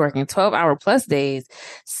is working 12-hour plus days,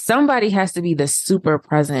 somebody has to be the super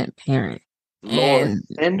present parent. Lord, And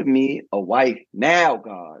send me a wife now,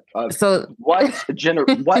 God. so What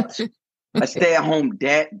a stay-at-home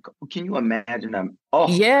dad? Can you imagine them? Oh,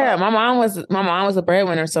 yeah, God. my mom was a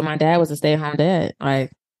breadwinner, so my dad was a stay-at-home dad.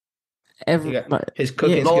 Like His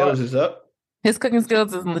cooking skills is up. His cooking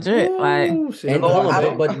skills is legit. Ooh, see, and Lord, hold I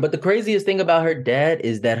on, don't- but the craziest thing about her dad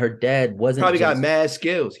is that her dad wasn't probably got just, mad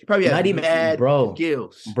skills. He probably not had even mad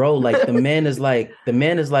skills. bro. Like the man is like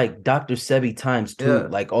Dr. Sebi times 2. Yeah.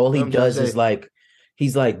 Like all he What I'm trying to does is say. like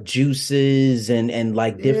he's like juices and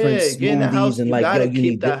like different Get in the house. smoothies and You like gotta you keep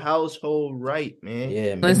need the household right, man.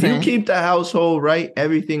 yeah, man. If you Listen. keep the household right,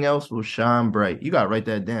 everything else will shine bright. You gotta write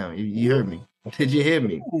that down. You heard me. Did you hear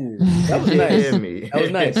me? That was Did you nice. hear me? That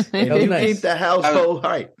was nice. If That was you nice. keep the household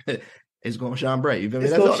right, it's gonna shine bright. You feel me?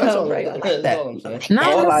 It's That's gonna all. That's shine all. bright. I like That's that. all I'm saying. No,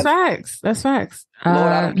 All that's I- facts. That's facts. Lord,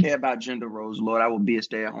 I don't care about gender roles. Lord, I will be a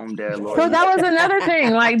stay-at-home dad. Lord, So that was another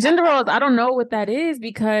thing. Like gender roles, I don't know what that is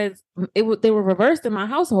because they were reversed in my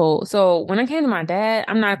household. So when I came to my dad,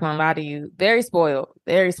 I'm not gonna lie to you, very spoiled,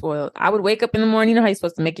 very spoiled. I would wake up in the morning. You know how you're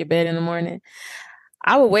supposed to make your bed in the morning?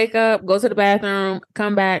 I would wake up, go to the bathroom,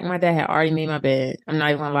 come back. My dad had already made my bed. I'm not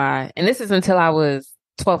even gonna lie. And this is until I was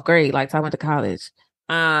 12th grade, like, so I went to college.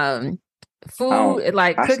 Food,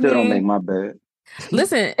 like I cooking. still don't make my bed.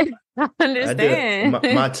 Listen, I I understand.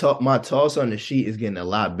 did. My toss on the sheet is getting a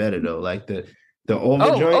lot better though. Like the over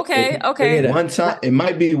Oh, joint. okay. One time, it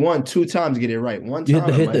might be 2 times get it right. One You hit time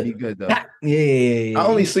the- it hit might the- be good though. Yeah. I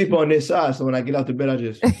only sleep on this side, so when I get out the bed, I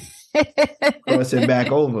just cross it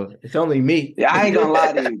back over. It's only me. Yeah, I ain't gonna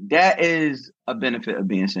lie to you. That is a benefit of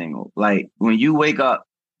being single. Like when you wake up,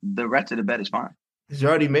 the rest of the bed is fine. It's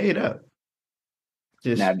already made up.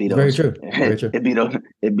 Just Now, it be those, Very true. Very true.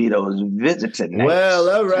 It be those visits at night. well,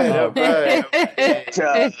 all right.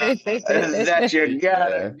 That you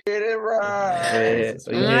gotta get it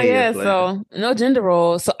right. So no gender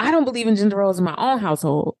roles. So I don't believe in gender roles in my own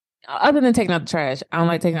household. Other than taking out the trash, I don't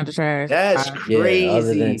like taking out the trash. That's crazy. Yeah,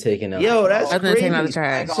 other than taking out. Yo, that's Other than crazy. taking out the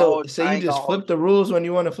trash. So I you ain't just gonna flip the rules when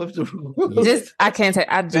you want to flip the rules. Just I can't take.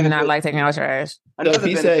 I do not like taking out trash. So if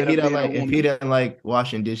he said he don't benefit of like, being a if he didn't like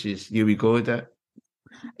washing dishes, you be cool with that?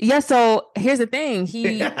 Yeah. So here's the thing.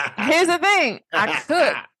 Here's the thing.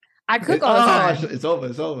 I cook all the time. It's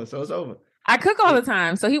over. So it's over. I cook all the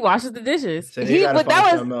time. So he washes the dishes. So you gotta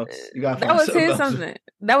find something else. You gotta That find was something his else. something.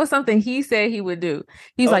 That was something he said he would do.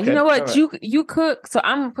 He's like, you Okay, know what? all right. You cook, so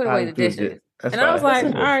I'm gonna put away the I'll do dishes. it. That's And I was fine. like,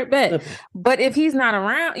 Simple. all right, bet. Simple. But if he's not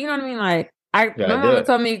around, you know what I mean? Like my Gotta do mama it.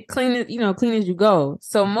 told me clean as you go.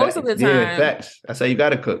 So most of the time, Yeah, facts. That's how you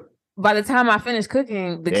gotta cook. by the time I finish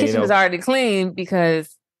cooking, the Yeah, you kitchen know. is already clean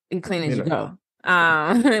because you clean as you go.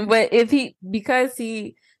 But if he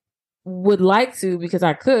would like to because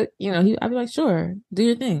I cook, I'd be like, sure, do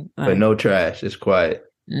your thing. Like, But no trash. It's quiet.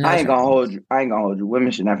 no I ain't gonna trash. hold you. Women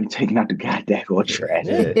should not be taking out the goddamn trash.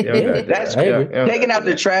 Yeah, That's I agree. taking out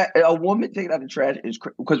the trash. A woman taking out the trash is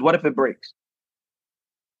because what if it breaks?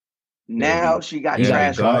 Now she got You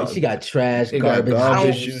trash. got she got trash, She got garbage,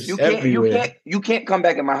 garbage juice juice everywhere. You can't come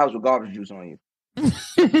back in my house with garbage juice on you.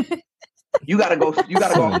 You gotta go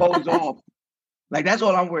hose off. Like that's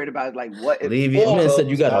all I'm worried about. Is like what if Leave your That man said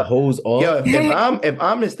you got a hose off. Yo, if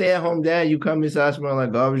I'm the stay-at-home dad, you come inside smelling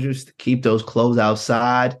like garbage juice, keep those clothes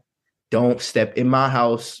outside. Don't step in my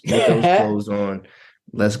house with those clothes on.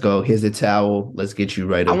 Let's go. Here's a towel. Let's get you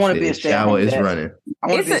right I up. wanna be a stay-at-home shower is dad. running. I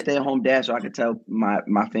want It's to be a a- stay-at-home dad so I can tell my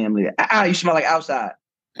family that you smell like outside.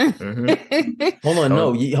 Mhm. Hold on,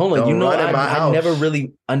 no, hold on. don't You know, run in my I house. never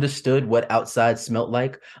really understood what outside smelled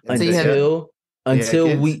like So you had- until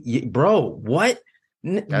kids? bro, what?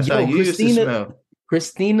 That's how you used to smell.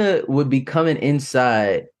 Christina would be coming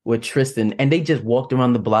inside with Tristan, and they just walked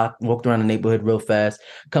around the block, walked around the neighborhood real fast,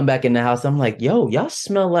 come back in the house. I'm like, yo, y'all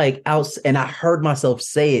smell like outs. And I heard myself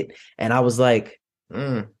say it, and I was like,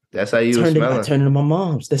 That's how you were I smelling. turned into my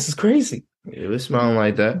mom's. This is crazy. It was smelling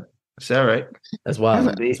like that. It's all right. That's wild.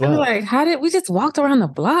 I'm That's wild. like, how did we just walked around the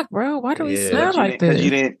block, bro? Why do we Yeah. smell like Because this? you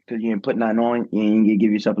didn't put nothing on. You didn't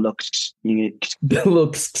give yourself a look. You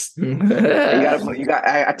Looks.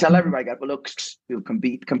 I tell everybody, you got to put a little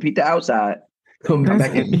compete the outside. Come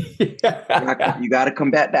back in. You got to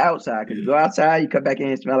combat the outside because you go outside, you come back in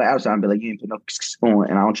and smell the outside and be like, you ain't put no on,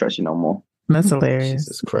 and I don't trust you no more. That's hilarious.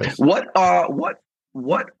 Jesus Christ. What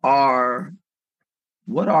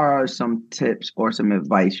are some tips or some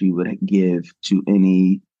advice you would give to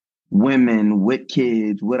any women with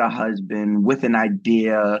kids, with a husband, with an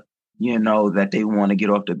idea, that they want to get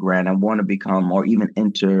off the ground and want to become or even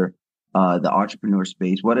enter the entrepreneur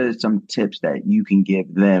space? What are some tips that you can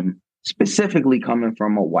give them, specifically coming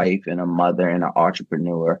from a wife and a mother and an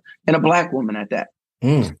entrepreneur and a Black woman at that?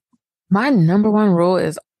 My number one rule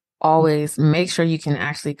is always make sure you can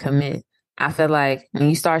actually commit. I feel like when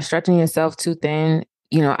you start stretching yourself too thin,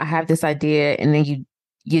 I have this idea and then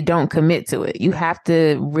you don't commit to it. You have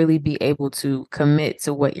to really be able to commit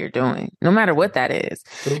to what you're doing, no matter what that is.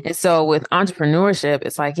 And so with entrepreneurship,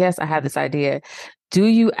 it's like, yes, I have this idea. Do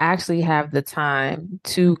you actually have the time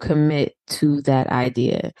to commit to that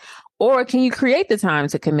idea? Or can you create the time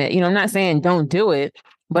to commit? I'm not saying don't do it,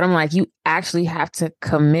 but I'm like, you actually have to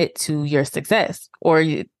commit to your success, or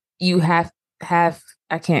you have,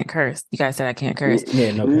 I can't curse. You guys said I can't curse.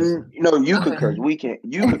 Yeah, no curse. No, you could curse. We can't.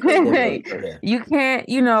 You could curse. You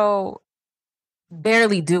can't,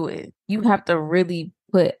 barely do it. You have to really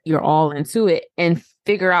put your all into it and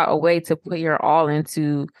figure out a way to put your all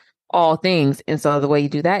into all things. And so the way you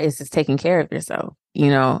do that is just taking care of yourself.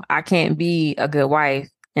 I can't be a good wife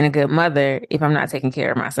and a good mother if I'm not taking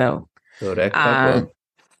care of myself. So that cup up.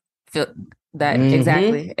 Feel that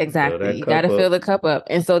exactly. You got to fill the cup up.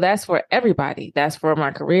 And so that's for everybody. That's for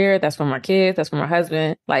my career. That's for my kids. That's for my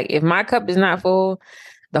husband. Like if my cup is not full,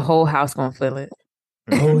 the whole house gonna fill it.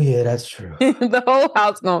 Oh yeah, that's true. The whole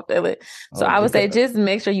house gonna fill it. So I would say just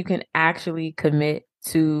make sure you can actually commit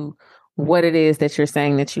to what it is that you're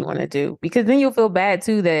saying that you want to do, because then you'll feel bad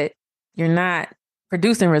too that you're not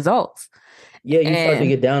producing results. Yeah, you start to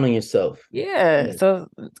get down on yourself. Yeah. So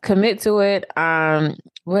commit to it.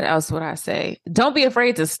 What else would I say? Don't be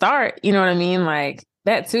afraid to start. You know what I mean? Like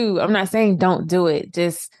that too. I'm not saying don't do it.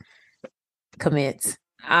 Just commit.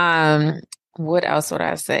 What else would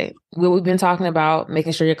I say? We've been talking about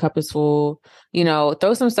making sure your cup is full.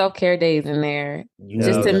 Throw some self-care days in there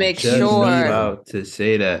just to make sure. About to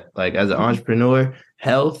say that, like, as an entrepreneur,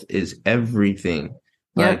 health is everything.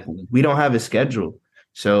 Like, we don't have a schedule.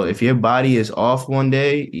 So if your body is off one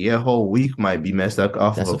day, your whole week might be messed up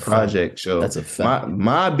off of a project. So that's a fact.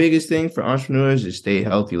 My biggest thing for entrepreneurs is stay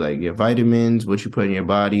healthy. Like your vitamins, what you put in your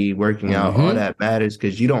body, working out, all that matters,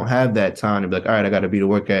 because you don't have that time to be like, all right, I got to be to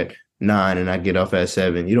work at 9 and I get off at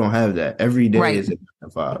 7. You don't have that. Every day is a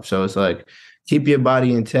 5. So it's like, keep your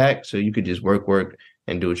body intact so you could just work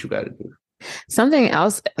and do what you got to do. Something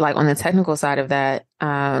else, like on the technical side of that,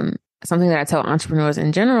 something that I tell entrepreneurs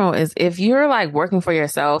in general is if you're like working for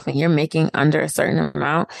yourself and you're making under a certain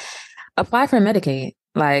amount, apply for Medicaid.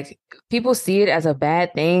 Like people see it as a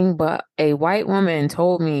bad thing, but a white woman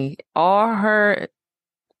told me all her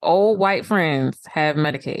old white friends have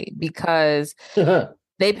Medicaid because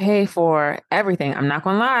they pay for everything. I'm not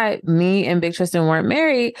gonna lie, me and Big Tristan weren't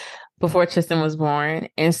married before Tristan was born.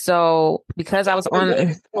 And so because I was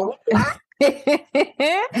on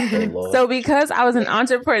so because I was an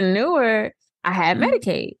entrepreneur, I had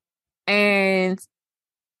Medicaid. And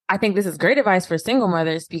I think this is great advice for single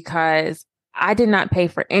mothers because I did not pay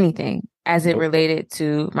for anything as it related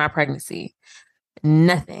to my pregnancy.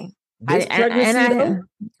 Nothing.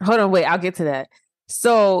 Hold on, wait, I'll get to that.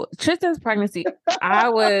 So Tristan's pregnancy,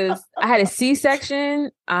 I had a C-section.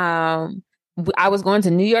 I was going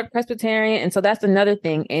to New York Presbyterian. And so that's another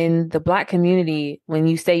thing in the Black community. When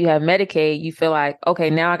you say you have Medicaid, you feel like, okay,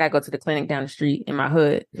 now I got to go to the clinic down the street in my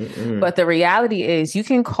hood. But the reality is you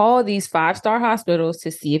can call these 5-star hospitals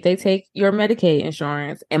to see if they take your Medicaid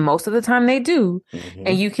insurance. And most of the time they do.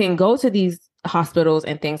 And you can go to these hospitals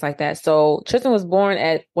and things like that. So Tristan was born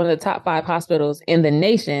at one of the top 5 hospitals in the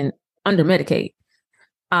nation under Medicaid.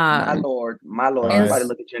 My Lord. Everybody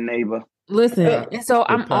look at your neighbor. Listen, and so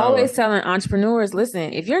I'm always telling entrepreneurs,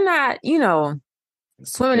 listen, if you're not,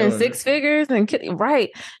 swimming in 6 figures and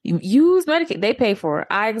use Medicaid. They pay for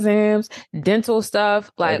eye exams, dental stuff,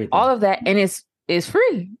 like everything. All of that. And it's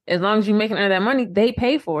free. As long as you're making that money, they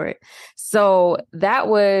pay for it. So that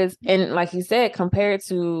was, and like you said, compared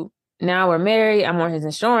to now we're married, I'm on his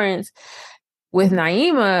insurance. With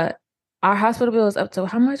Naima, our hospital bill is up to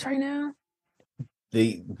how much right now?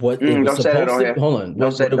 What it was supposed to hold on.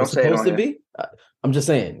 What it was supposed to be? I'm just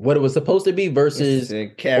saying what it was supposed to be versus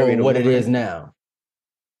what it is now.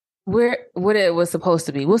 What it was supposed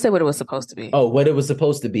to be. We'll say what it was supposed to be. Oh, what it was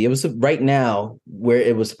supposed to be. It was right now where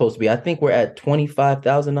it was supposed to be. I think we're at $25,000.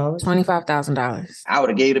 $25,000. I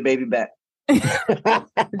would have gave the baby back.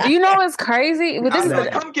 You know what's crazy? But this I'm is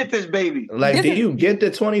like, come get this baby. Like, This do is- you get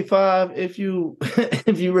the 25 if you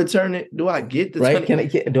if you return it? Do I get the Right? 20?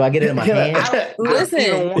 Do I get it in my hand? Listen.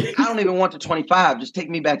 I don't even want the 25. Just take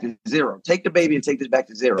me back to zero. Take the baby and take this back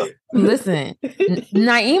to zero. Listen,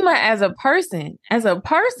 Naima as a person,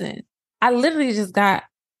 I literally just got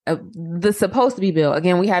the supposed to be bill.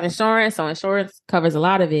 Again, we have insurance, so insurance covers a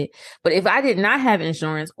lot of it. But if I did not have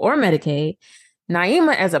insurance or Medicaid,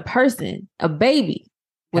 Naima as a person, a baby,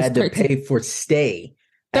 was Had to pay for stay.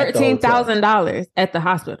 at the hotel. $13,000 at the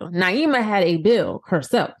hospital. Naima had a bill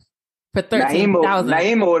herself for $13,000.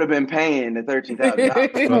 Naima would have been paying the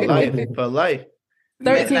 $13,000 For life. For life.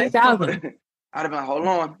 $13,000. I'd have been, hold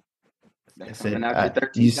on. I said, Coming out for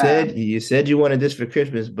you $13,000. said you wanted this for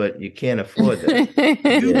Christmas, but you can't afford that.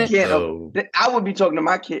 You Yeah, can't. so I would be talking to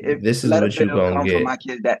my kid. If this is let a what you bill gonna come get. from my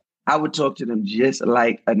kids, that I would talk to them just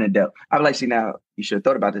like an adult. I'd be like, see, now you should have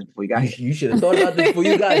thought about this before you got here. You should have thought about this before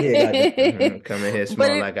you got here. goddamn. Come in here But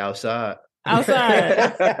smell it- like outside.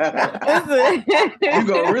 Outside. You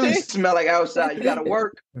gonna really smell like outside. You gotta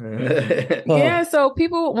work. Yeah, so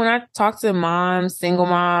people, when I talk to moms, single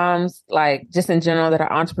moms, like just in general that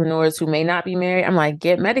are entrepreneurs who may not be married, I'm like,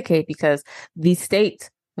 get Medicaid because the state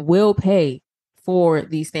will pay for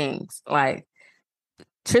these things. Like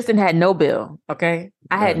Tristan had no bill, okay?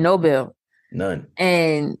 I had no bill. None.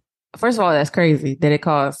 And first of all, that's crazy that it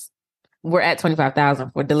costs, we're at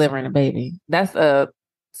 $25,000 for delivering a baby. That's a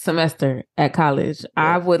semester at college.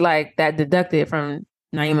 I would like that deducted from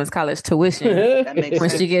Naima's college tuition That makes when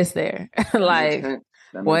sense. she gets there. That makes Like, sense.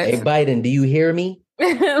 That what? makes Hey, sense. Biden, do you hear me?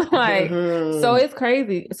 like, so it's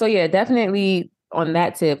crazy. So yeah, definitely on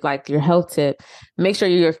that tip, like your health tip, make sure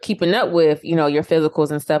you're keeping up with, you know, your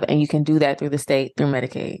physicals and stuff. And you can do that through the state, through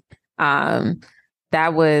Medicaid.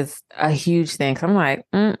 That was a huge thing. 'Cause I'm like,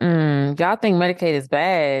 y'all think Medicaid is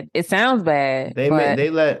bad. It sounds bad. But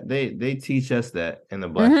They teach us that in the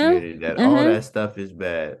black Mhm, community that all mhm. that stuff is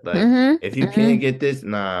bad. Like Mhm, if you mhm. can't get this,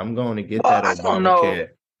 nah, I'm going to get Well, that I don't know. Obamacare.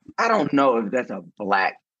 I don't know if that's a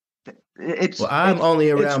black. It's. Well, I'm it's- only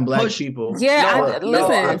it's around black pushed- people. Yeah, No,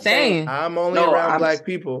 listen, I'm saying- same. I'm only No, around I'm- black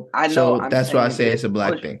people. I know, So I'm that's why I saying say it's a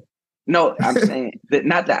black push- thing. No, I'm saying that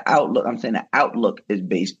not the outlook. I'm saying the outlook is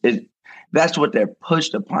based. That's what they're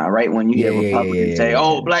pushed upon, right? When you hear Yeah, Republicans yeah, say, yeah.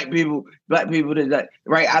 "Oh, black people did that,"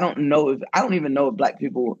 right? I don't even know if black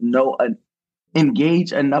people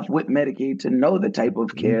engage enough with Medicaid to know the type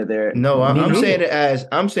of care they're. No, Me I'm neither. saying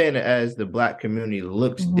it as the black community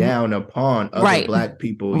looks Mhm. down upon other Right. black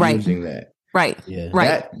people Right. using that. Right. Yeah.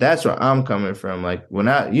 Right. That's where I'm coming from. Like when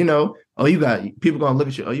you got people gonna look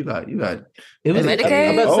at you. Oh, you got. It was. Medicaid?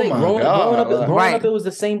 I'm about to Oh say, my growing God. up, it was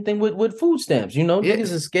the same thing with food stamps. You know, Yeah.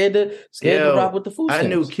 niggas is scared to Yo, rock with the food I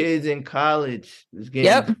stamps. knew kids in college was getting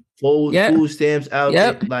Yep. full Yep. food stamps out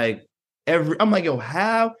Yep. there. Like I'm like, yo,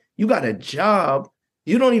 how you got a job?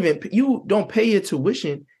 You don't pay your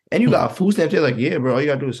tuition and you got food stamps. They're like, yeah, bro, all you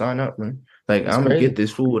gotta do is sign up, man. Like That's I'm gonna crazy. get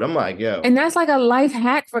this food. I'm like, yo, And that's like a life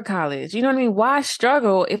hack for college. You know what I mean? Why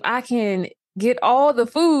struggle if I can get all the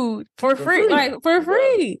food for free? Like for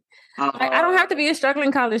free. Like, I don't have to be a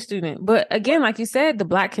struggling college student. But again, like you said, the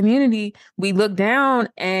black community, we look down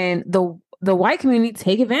and the white community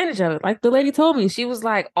take advantage of it. Like the lady told me, she was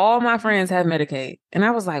like, all my friends have Medicaid. And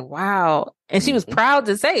I was like, wow. And she was proud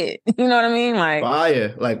to say it. You know what I mean? Like,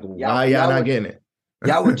 fire. Like why y'all not getting it?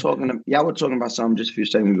 Y'all were talking about something just a few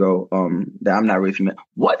seconds ago that I'm not really familiar.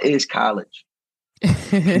 What is college?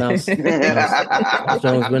 Mouse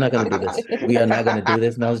Jones, we're not going to do this. We are not going to do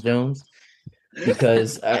this, Mouse Jones,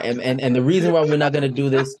 because and the reason why we're not going to do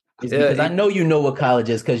this is because I know you know what college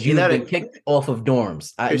is because you've been kicked off of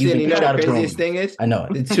dorms. You've been You know kicked out the of craziest dorms. thing is I know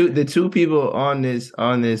it. the two people on this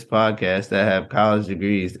podcast that have college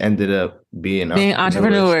degrees ended up being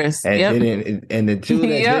entrepreneurs. and Yep. the two that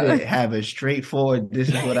Yep. didn't have a straightforward. This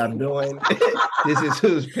is what I'm doing. This is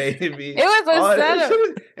who's paying me. It was a All that setup.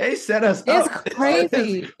 shit, they set us It's up.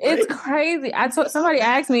 crazy. It's crazy. Somebody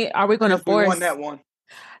asked me, are we going to We force won that one.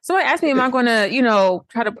 Somebody asked me, am I going to,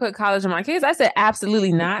 try to put college on my kids? I said,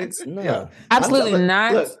 absolutely not. No. Yeah. Absolutely I'm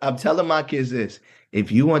not. Look, I'm telling my kids this.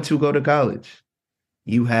 If you want to go to college,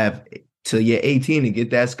 you have till you're 18 to get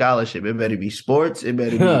that scholarship. It better be sports. It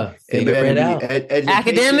better be, Figure it out. education,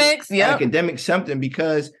 Academics, yep. academic something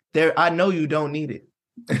because I know you don't need it.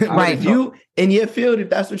 Right. If you in your field, if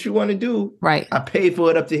that's what you want to do, Right. I paid for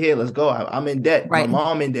it up to here. Let's go. I'm in debt. Right. My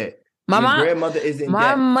mom in debt. My Your mom- grandmother is in My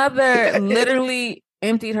debt. mother literally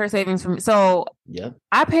emptied her savings from me. So Yeah.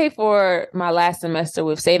 I paid for my last semester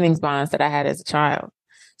with savings bonds that I had as a child.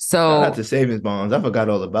 Shout out So to savings bonds. I forgot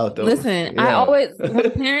all about those. listen, I Yeah. always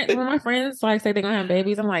when my friends like say they're gonna have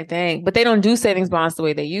babies, I'm like, dang, but they don't do savings bonds the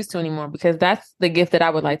way they used to anymore because that's the gift that I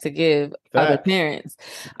would like to give other Facts. parents.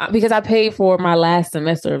 Because I paid for my last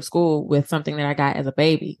semester of school with something that I got as a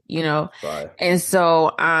baby, Fire. and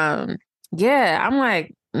so yeah, I'm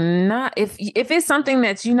like, not if it's something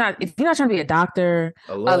that if you're not trying to be a doctor,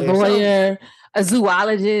 A a lawyer. lawyer, a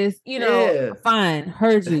zoologist, Yeah. fine,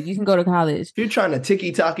 heard you. You can go to college. If you're trying to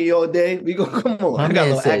ticky-tacky all day, we go, come on. My I got a man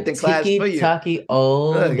little said acting class for you. tiki-taki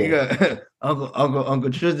all Look, you day. got Uncle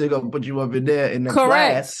Tristan gonna put you up in there in the Correct.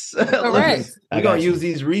 class. Correct. I We're got gonna you. use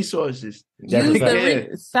these resources. That's Use a fact. the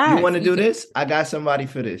Yeah. You want to facts. do this? I got somebody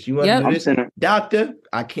for this. You want Yep. to do I'm this? sending. Doctor,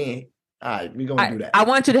 I can't. All right, we're gonna do that. I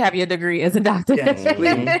want you to have your degree as a doctor. Yes,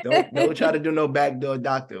 please. Don't try to do no backdoor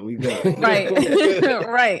doctor. We good. Right.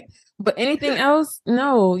 Right. But anything else?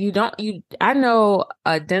 No, you don't. I know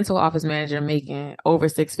a dental office manager making over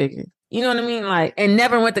 6 figures. You know what I mean? Like, and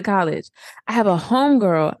never went to college. I have a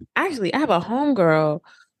homegirl. Actually, I have a homegirl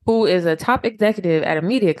who is a top executive at a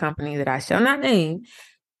media company that I shall not name.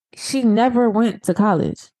 She never went to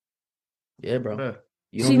college. Yeah, bro.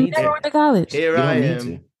 You She don't need never to. went to college. Here You I don't need am.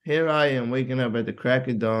 to. Here I am waking up at the crack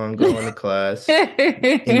of dawn, going to class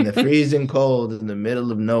in the freezing cold in the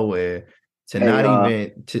middle of nowhere to Hey, not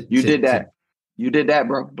even to You to- did that. to- You did that,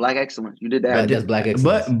 bro. Black excellence. You did that. I That's did, black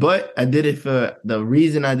excellence. but I did it for the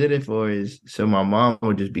reason I did it for is so my mom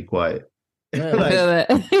would just be quiet. Yeah. I feel that.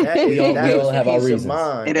 That- We all that was have our peace of reasons.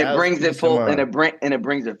 mind. And That it was brings it peace of full mind. and it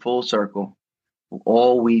brings it full circle.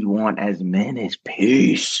 All we want as men is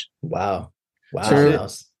peace. Wow. Wow. True.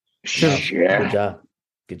 Mouse. True. Yeah. Good job.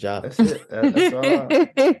 Good job. That's it. That's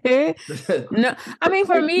all. No, I mean,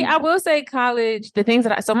 for me, I will say college, the things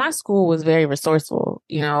so my school was very resourceful.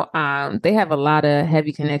 They have a lot of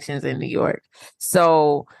heavy connections in New York.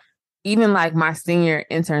 So even like my senior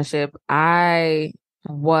internship, I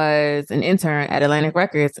was an intern at Atlantic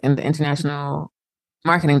Records in the international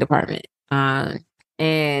marketing department.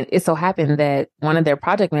 And it so happened that one of their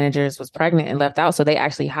project managers was pregnant and left out. So they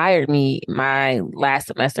actually hired me my last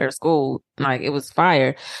semester of school. Like, it was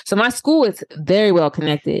fire. So my school is very well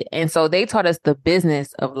connected. And so they taught us the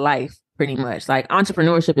business of life pretty much. Like,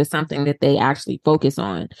 entrepreneurship is something that they actually focus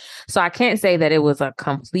on. So I can't say that it was a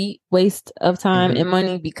complete waste of time and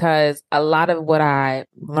money, because a lot of what I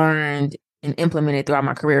learned and implemented throughout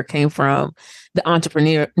my career came from the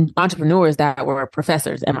entrepreneurs that were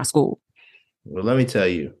professors at my school. Well, let me tell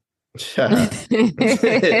you.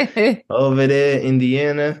 Over there,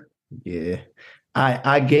 Indiana, yeah.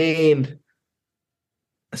 I gained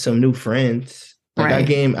some new friends. Like,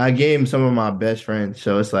 Right. I gained some of my best friends.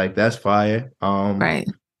 So it's like, that's fire. Right.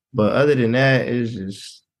 But other than that, it's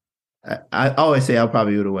just I always say I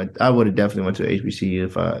would have definitely went to HBCU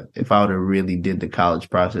if I would have really did the college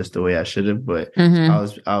process the way I should have. But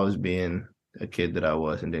Mhm. I was being a kid that I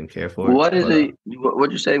was and didn't care for it. What is But,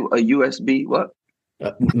 what'd you say? A USB? What?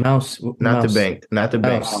 Mouse. not mouse. the bank. Not the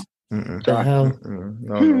bank. Mouse. Mm-mm. The hell?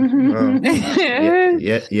 No.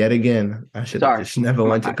 Yet again, I should have Sorry. just never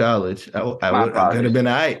went to college. I could have been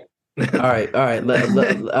all right. All right.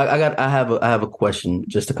 I have a question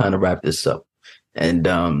just to kind of wrap this up. And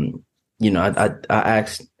I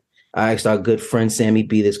asked our good friend Sammy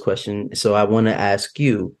B this question. So I want to ask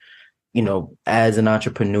you, as an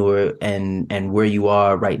entrepreneur and where you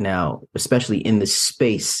are right now, especially in the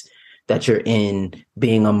space that you're in,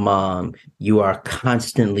 being a mom, you are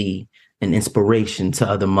constantly an inspiration to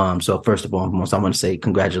other moms. So first of all, I want to say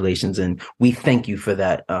congratulations, and we thank you for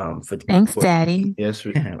that. Thanks, Daddy. Yes.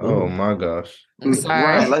 Oh my gosh. I'm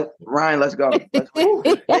sorry. Ryan, let's go.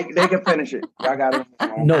 They can finish it. Y'all got it.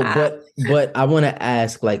 No, but I want to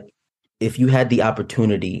ask, like, if you had the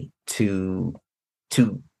opportunity to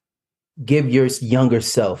give your younger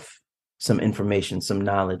self some information, some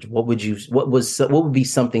knowledge, what would be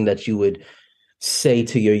something that you would say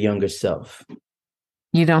to your younger self?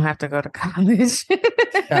 You don't have to go to college.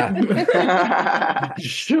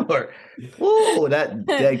 Sure. Oh,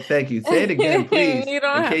 thank you. Say it again, please. You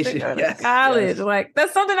don't have to go to yes, college. yes. Like,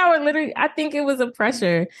 that's something I think it was a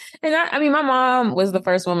pressure. And I mean, my mom was the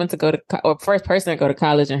first woman to go to, or first person to go to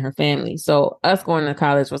college in her family. So us going to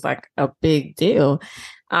college was like a big deal.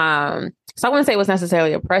 So I wouldn't say it was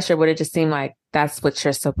necessarily a pressure, but it just seemed like that's what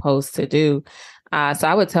you're supposed to do. So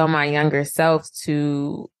I would tell my younger self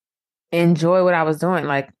to enjoy what I was doing.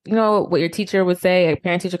 Like, what your teacher would say at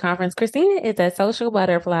parent teacher conference, Christina is a social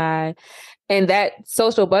butterfly. And that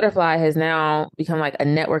social butterfly has now become like a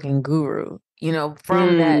networking guru,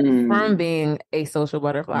 from being a social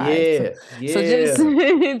butterfly. Yeah.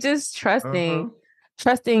 So just trusting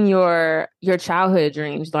trusting your childhood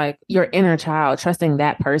dreams, like your inner child, trusting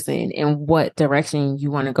that person and what direction you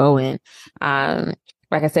want to go in.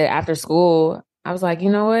 Like I said, after school, I was like, you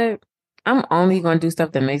know what? I'm only going to do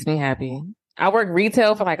stuff that makes me happy. I worked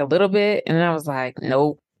retail for like a little bit, and then I was like,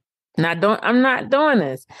 nope. I'm not doing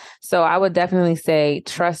this. So I would definitely say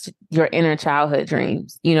trust your inner childhood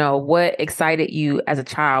dreams. You know, what excited you as a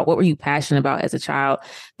child? What were you passionate about as a child?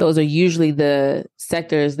 Those are usually the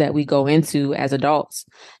sectors that we go into as adults,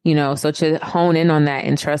 you know, so to hone in on that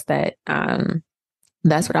and trust that,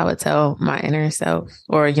 that's what I would tell my inner self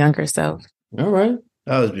or younger self. All right.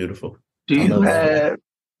 That was beautiful. Do I you love that. have?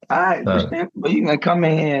 But you can come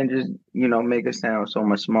in here and just make us sound so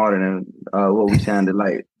much smarter than what we sounded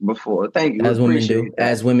like before. Thank you. As women Appreciate do. that.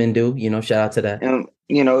 As women do. Shout out to that. And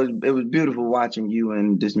it was beautiful watching you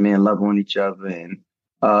and this man love on each other. And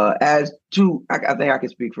as two, I think I can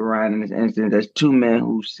speak for Ryan in this instance. As two men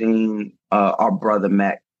who've seen our brother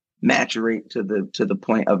Mac maturate to the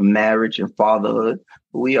point of marriage and fatherhood,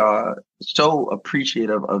 we are so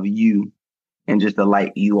appreciative of you and just the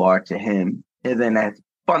light you are to him. And then that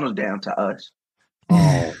funnels down to us.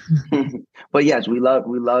 But yes, we love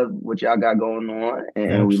what y'all got going on,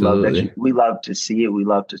 and Absolutely. we love to see it. We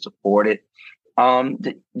love to support it.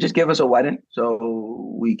 Just give us a wedding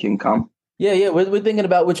so we can come. Yeah. We're thinking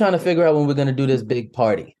about. We're trying to figure out when we're gonna do this big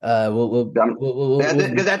party.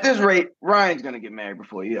 Because at this rate, Ryan's gonna get married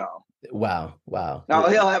before y'all. Wow. No,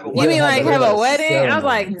 he'll have a You wedding. mean like have a wedding? I was ceremony.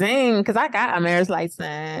 like, dang, because I got a marriage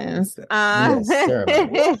license. Yes,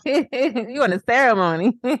 ceremony. You want a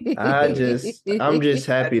ceremony? I'm just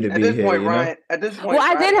happy to At be this here. point, You know? Ryan. At this point, Well,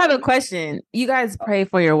 I did Ryan- have a question. You guys pray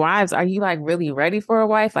for your wives. Are you like really ready for a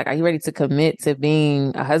wife? Like, are you ready to commit to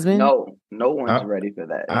being a husband? No one's ready for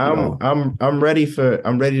that. I'm ready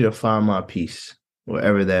to find my peace,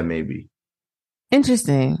 whatever that may be.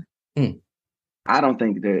 Interesting. I don't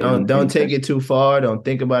think that. Don't take it too far. Don't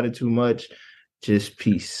think about it too much. Just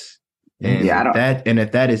peace. And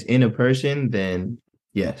if that is in a person, then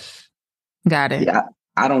yes. Got it. Yeah,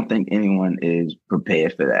 I don't think anyone is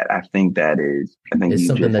prepared for that. I think It's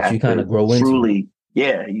something that you kind of grow into.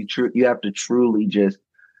 You have to truly just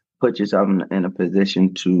put yourself in a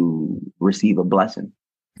position to receive a blessing.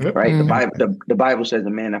 Right? Mm-hmm. The Bible says a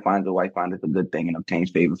man that finds a wife findeth a good thing and obtains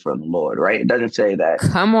favor from the Lord, right? It doesn't say that.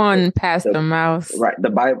 Come on, Pastor Mouse. Right. The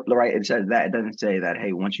Bible, right? It says that. It doesn't say that,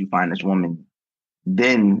 hey, once you find this woman,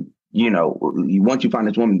 then once you find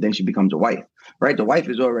this woman, then she becomes a wife. Right? The wife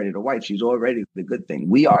is already the wife. She's already the good thing.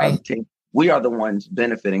 We are the ones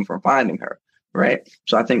benefiting from finding her. Right.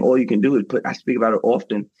 So I think all you can do is I speak about it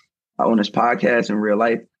often on this podcast in real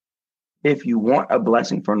life. If you want a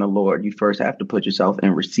blessing from the Lord, you first have to put yourself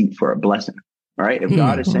in receipt for a blessing, right? If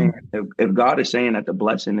God is saying, if God is saying that the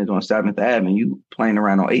blessing is on 7th Ave and you playing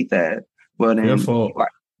around on 8th Ave, well then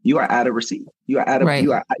you are out of receipt. You are out of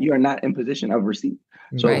you are not in position of receipt.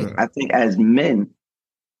 So I think as men,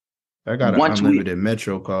 I got an unlimited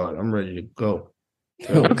Metro card. I'm ready to go.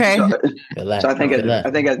 Okay. So I think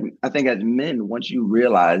as men, once you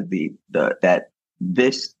realize that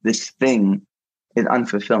this thing is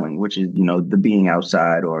unfulfilling, which is, the being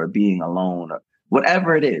outside or being alone or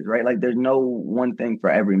whatever it is, right? Like there's no one thing for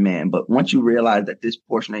every man. But once you realize that this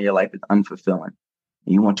portion of your life is unfulfilling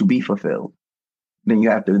and you want to be fulfilled, then you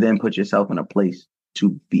have to then put yourself in a place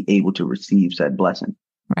to be able to receive said blessing.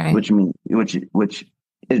 Right. Which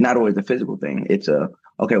is not always a physical thing. It's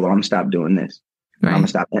okay, well, I'm gonna stop doing this. Right. I'm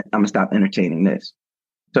gonna stop entertaining this.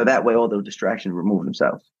 So that way all those distractions remove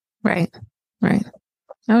themselves. Right. I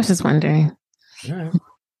was just wondering. Right.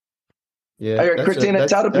 Yeah, Christina,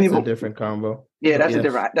 tell the people. That's a different combo. Yeah, that's a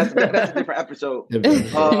different episode.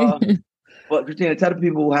 But Christina, tell the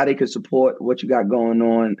people how they could support what you got going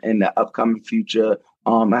on in the upcoming future.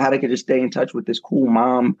 And how they could just stay in touch with this cool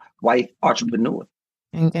mom, wife, entrepreneur.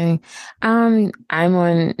 Okay. I'm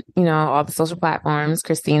on, all the social platforms,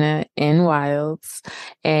 Christina in Wilds.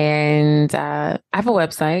 And I have a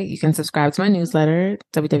website. You can subscribe to my newsletter,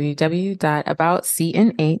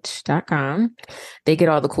 www.aboutcnh.com. They get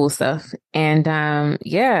all the cool stuff. And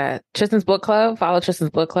Tristan's Book Club. Follow Tristan's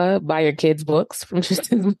Book Club. Buy your kids' books from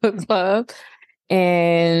Tristan's Book Club.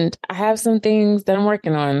 And I have some things that I'm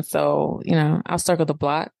working on. So, I'll circle the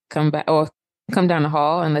block, come back, or come down the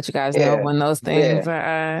hall and let you guys know when those things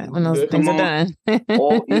are done.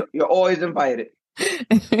 You're always invited.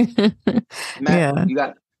 Matt, you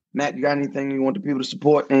got anything you want the people to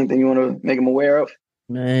support? Anything you want to make them aware of?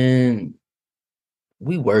 Man,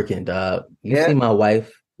 we working, dog. You see my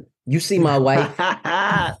wife.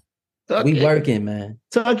 We working, man.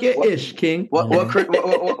 Talk your ish, King. What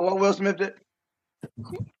Will Smith did?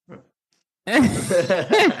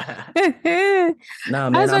 Nah, I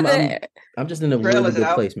man, was about to- I'm just in a really Trailer's good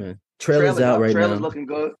out. place, man. Trailer's out right Trailer's now. looking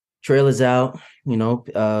good. Trailer's out. You know,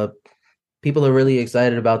 people are really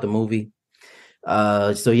excited about the movie.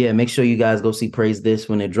 So yeah, make sure you guys go see Praise This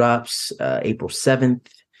when it drops, April 7th.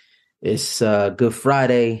 It's Good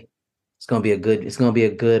Friday. It's gonna be a good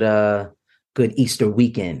Easter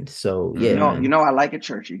weekend. So yeah, man. You know, I like it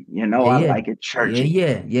churchy. You know, Yeah, I yeah. like it churchy.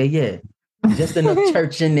 Yeah. Just enough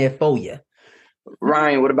church in there for you.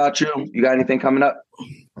 Ryan, what about you? You got anything coming up?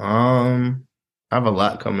 I have a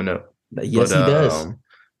lot coming up. Yes, he does.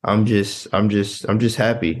 I'm just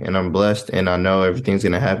happy and I'm blessed and I know everything's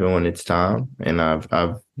gonna happen when it's time. And I've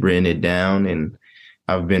written it down and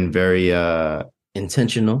I've been very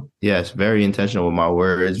Intentional. yes, very intentional with my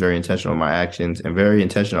words, very intentional with my actions, and very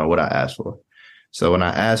intentional on what I ask for. So when I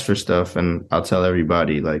ask for stuff, and I'll tell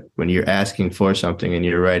everybody, like when you're asking for something and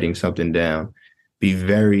you're writing something down, be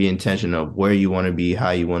very intentional of where you want to be,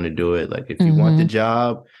 how you want to do it. Like if you want the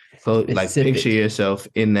job, like Specific. picture yourself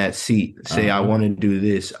in that seat. Say, I want to do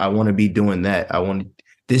this. I want to be doing that.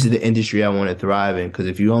 This is the industry I want to thrive in. Because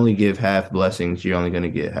if you only give half blessings, you're only going to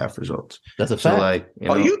get half results. That's a So fact.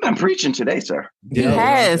 like, You've been preaching today, sir.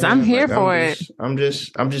 Yes, I'm here for it. I'm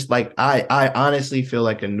just like, I honestly feel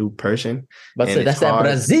like a new person. But And that's it's that hard.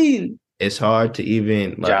 Brazil. It's hard to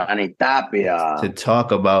even like Johnny Tapia. to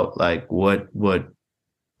talk about like what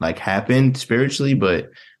like happened spiritually, but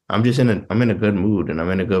I'm in a good mood and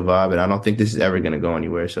I'm in a good vibe, and I don't think this is ever gonna go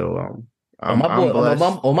anywhere. So I'm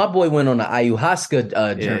blessed. My boy went on the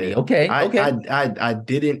ayahuasca journey. Yeah. Okay. I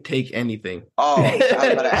didn't take anything. Oh,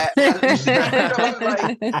 I was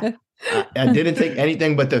gonna I didn't take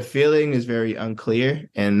anything, but the feeling is very unclear,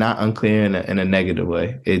 and not unclear in a negative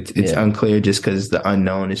way. It's unclear just because the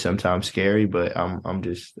unknown is sometimes scary. But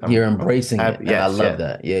You're embracing it. happy. Yes, I love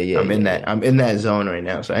that. Yeah. I'm in that zone right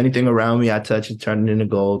now. So anything around me, I touch, it's turning into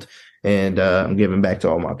gold, and I'm giving back to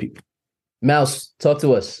all my people. Mouse, talk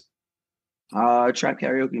to us. Trap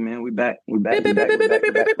karaoke, man. We back. We back. I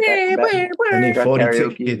need Trap 40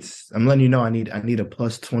 karaoke. tickets. I'm letting you know I need a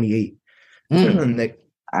plus 28.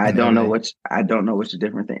 I don't know what's the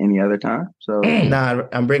difference than any other time. So Nah,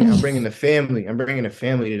 I'm bringing the family. I'm bringing the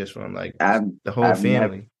family to this one, like the whole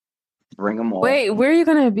family. Bring them all. Wait, where are you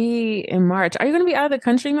gonna be in March? Are you gonna be out of the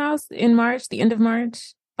country, Mouse, in March, the end of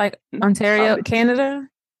March? Like Ontario, Canada?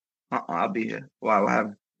 I'll be here. Why? What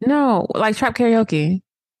happened? No, like Trap Karaoke.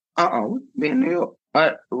 We'll be in New York.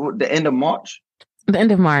 The end of March. The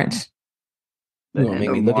end of March. You're gonna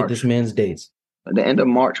make me look at this man's dates. At the end of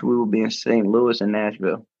March, we will be in St. Louis and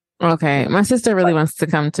Nashville. Okay. My sister really wants to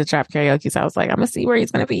come to Trap Karaoke, so I was like, I'm gonna see where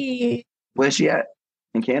he's gonna be. Where's she at?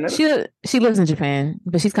 In Canada? She lives in Japan,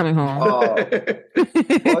 but she's coming home. Oh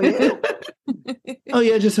yeah. Oh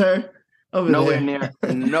yeah, just her. Over Nowhere there.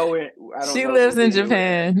 near. Nowhere. I don't She know. lives in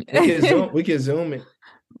Japan. We can zoom it.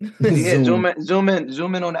 Yeah, zoom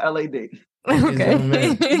in on the LA date.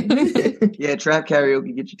 Okay. Yeah, Trap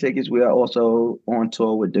Karaoke, get your tickets. We are also on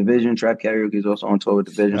tour with Division. Trap Karaoke is also on tour with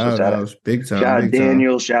Division. So shout out, big time. shout out big time.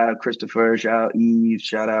 Daniel, shout out Christopher, shout out Eve,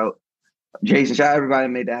 shout out Jason, shout out everybody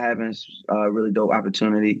that made that happen. It's a really dope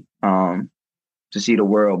opportunity to see the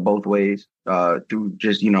world both ways through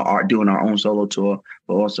just, doing our own solo tour,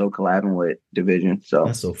 but also collabing with Division. So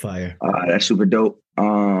That's so fire. that's super dope.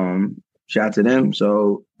 Shout out to them.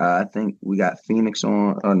 So I think we got Phoenix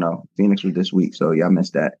on. Oh no, Phoenix was this week, so y'all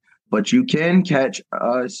missed that. But you can catch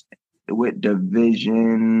us with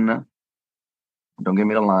Division. Don't give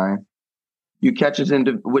me the line. You catch us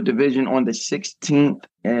with Division on the 16th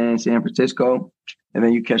in San Francisco, and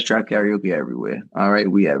then you catch Trap Karaoke everywhere. All right,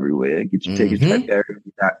 we everywhere. Get your tickets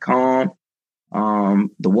trapkaraoke.com.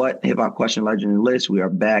 The What Hip Hop Question Legend List. We are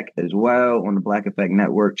back as well on the Black Effect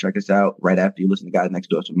Network. Check us out right after you listen to Guys Next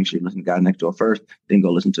Door. So make sure you listen to Guys Next Door first, then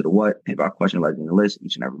go listen to the What Hip Hop Question Legend List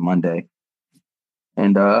each and every Monday.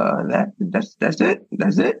 And that's it.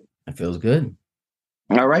 That's it. That feels good.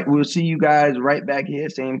 All right, we'll see you guys right back here,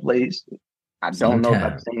 same place. I don't know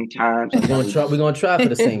about the same time. We're gonna try for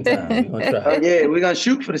the same time. We're gonna try. Yeah, we're gonna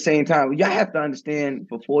shoot for the same time. Y'all have to understand.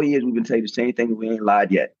 For 4 years, we've been saying the same thing, and we ain't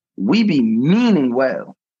lied yet. We be meaning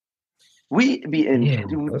well. The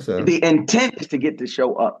intent is to get the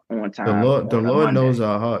show up on time. The Lord knows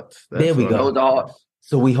our hearts. There we go. Knows our hearts.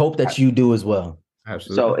 So we hope that you do as well.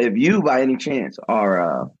 Absolutely. So if you, by any chance,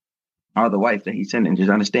 are the wife that he's sending,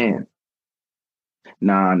 just understand.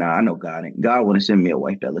 Nah, I know God ain't. God want to send me a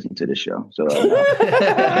wife that listens to this show. So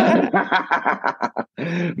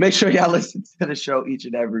make sure y'all listen to the show each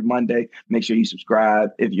and every Monday. Make sure you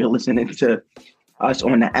subscribe if you're listening to us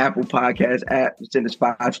on the Apple Podcast app. Send us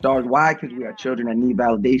 5 stars. Why? Because we are children that need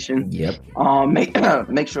validation. Yep.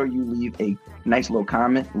 Make sure you leave a nice little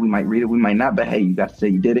comment. We might read it, we might not, but hey, you got to say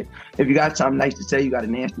you did it. If you got something nice to say, you got a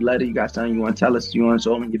nasty letter, you got something you want to tell us, you want us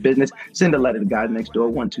all in your business, send a letter to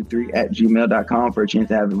guysnextdoor123@gmail.com for a chance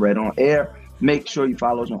to have it read on air. Make sure you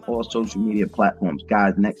follow us on all social media platforms,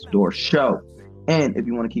 Guys Next Door Show. And if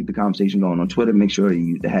you want to keep the conversation going on Twitter, make sure you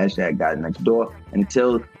use the hashtag Guys Next Door. And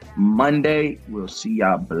until Monday, we'll see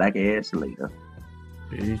y'all black ass later.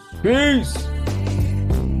 Peace. Peace.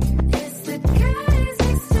 It's the guys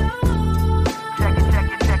next door.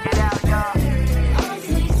 Check it out, y'all. All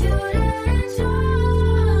things to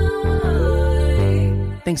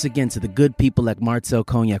enjoy. Thanks again to the good people like Martell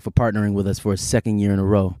Cognac for partnering with us for a second year in a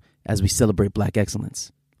row as we celebrate Black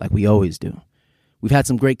excellence, like we always do. We've had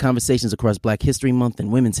some great conversations across Black History Month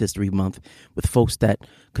and Women's History Month with folks that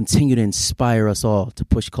continue to inspire us all to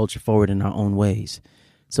push culture forward in our own ways.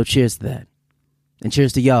 So cheers to that. And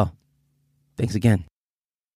cheers to y'all. Thanks again.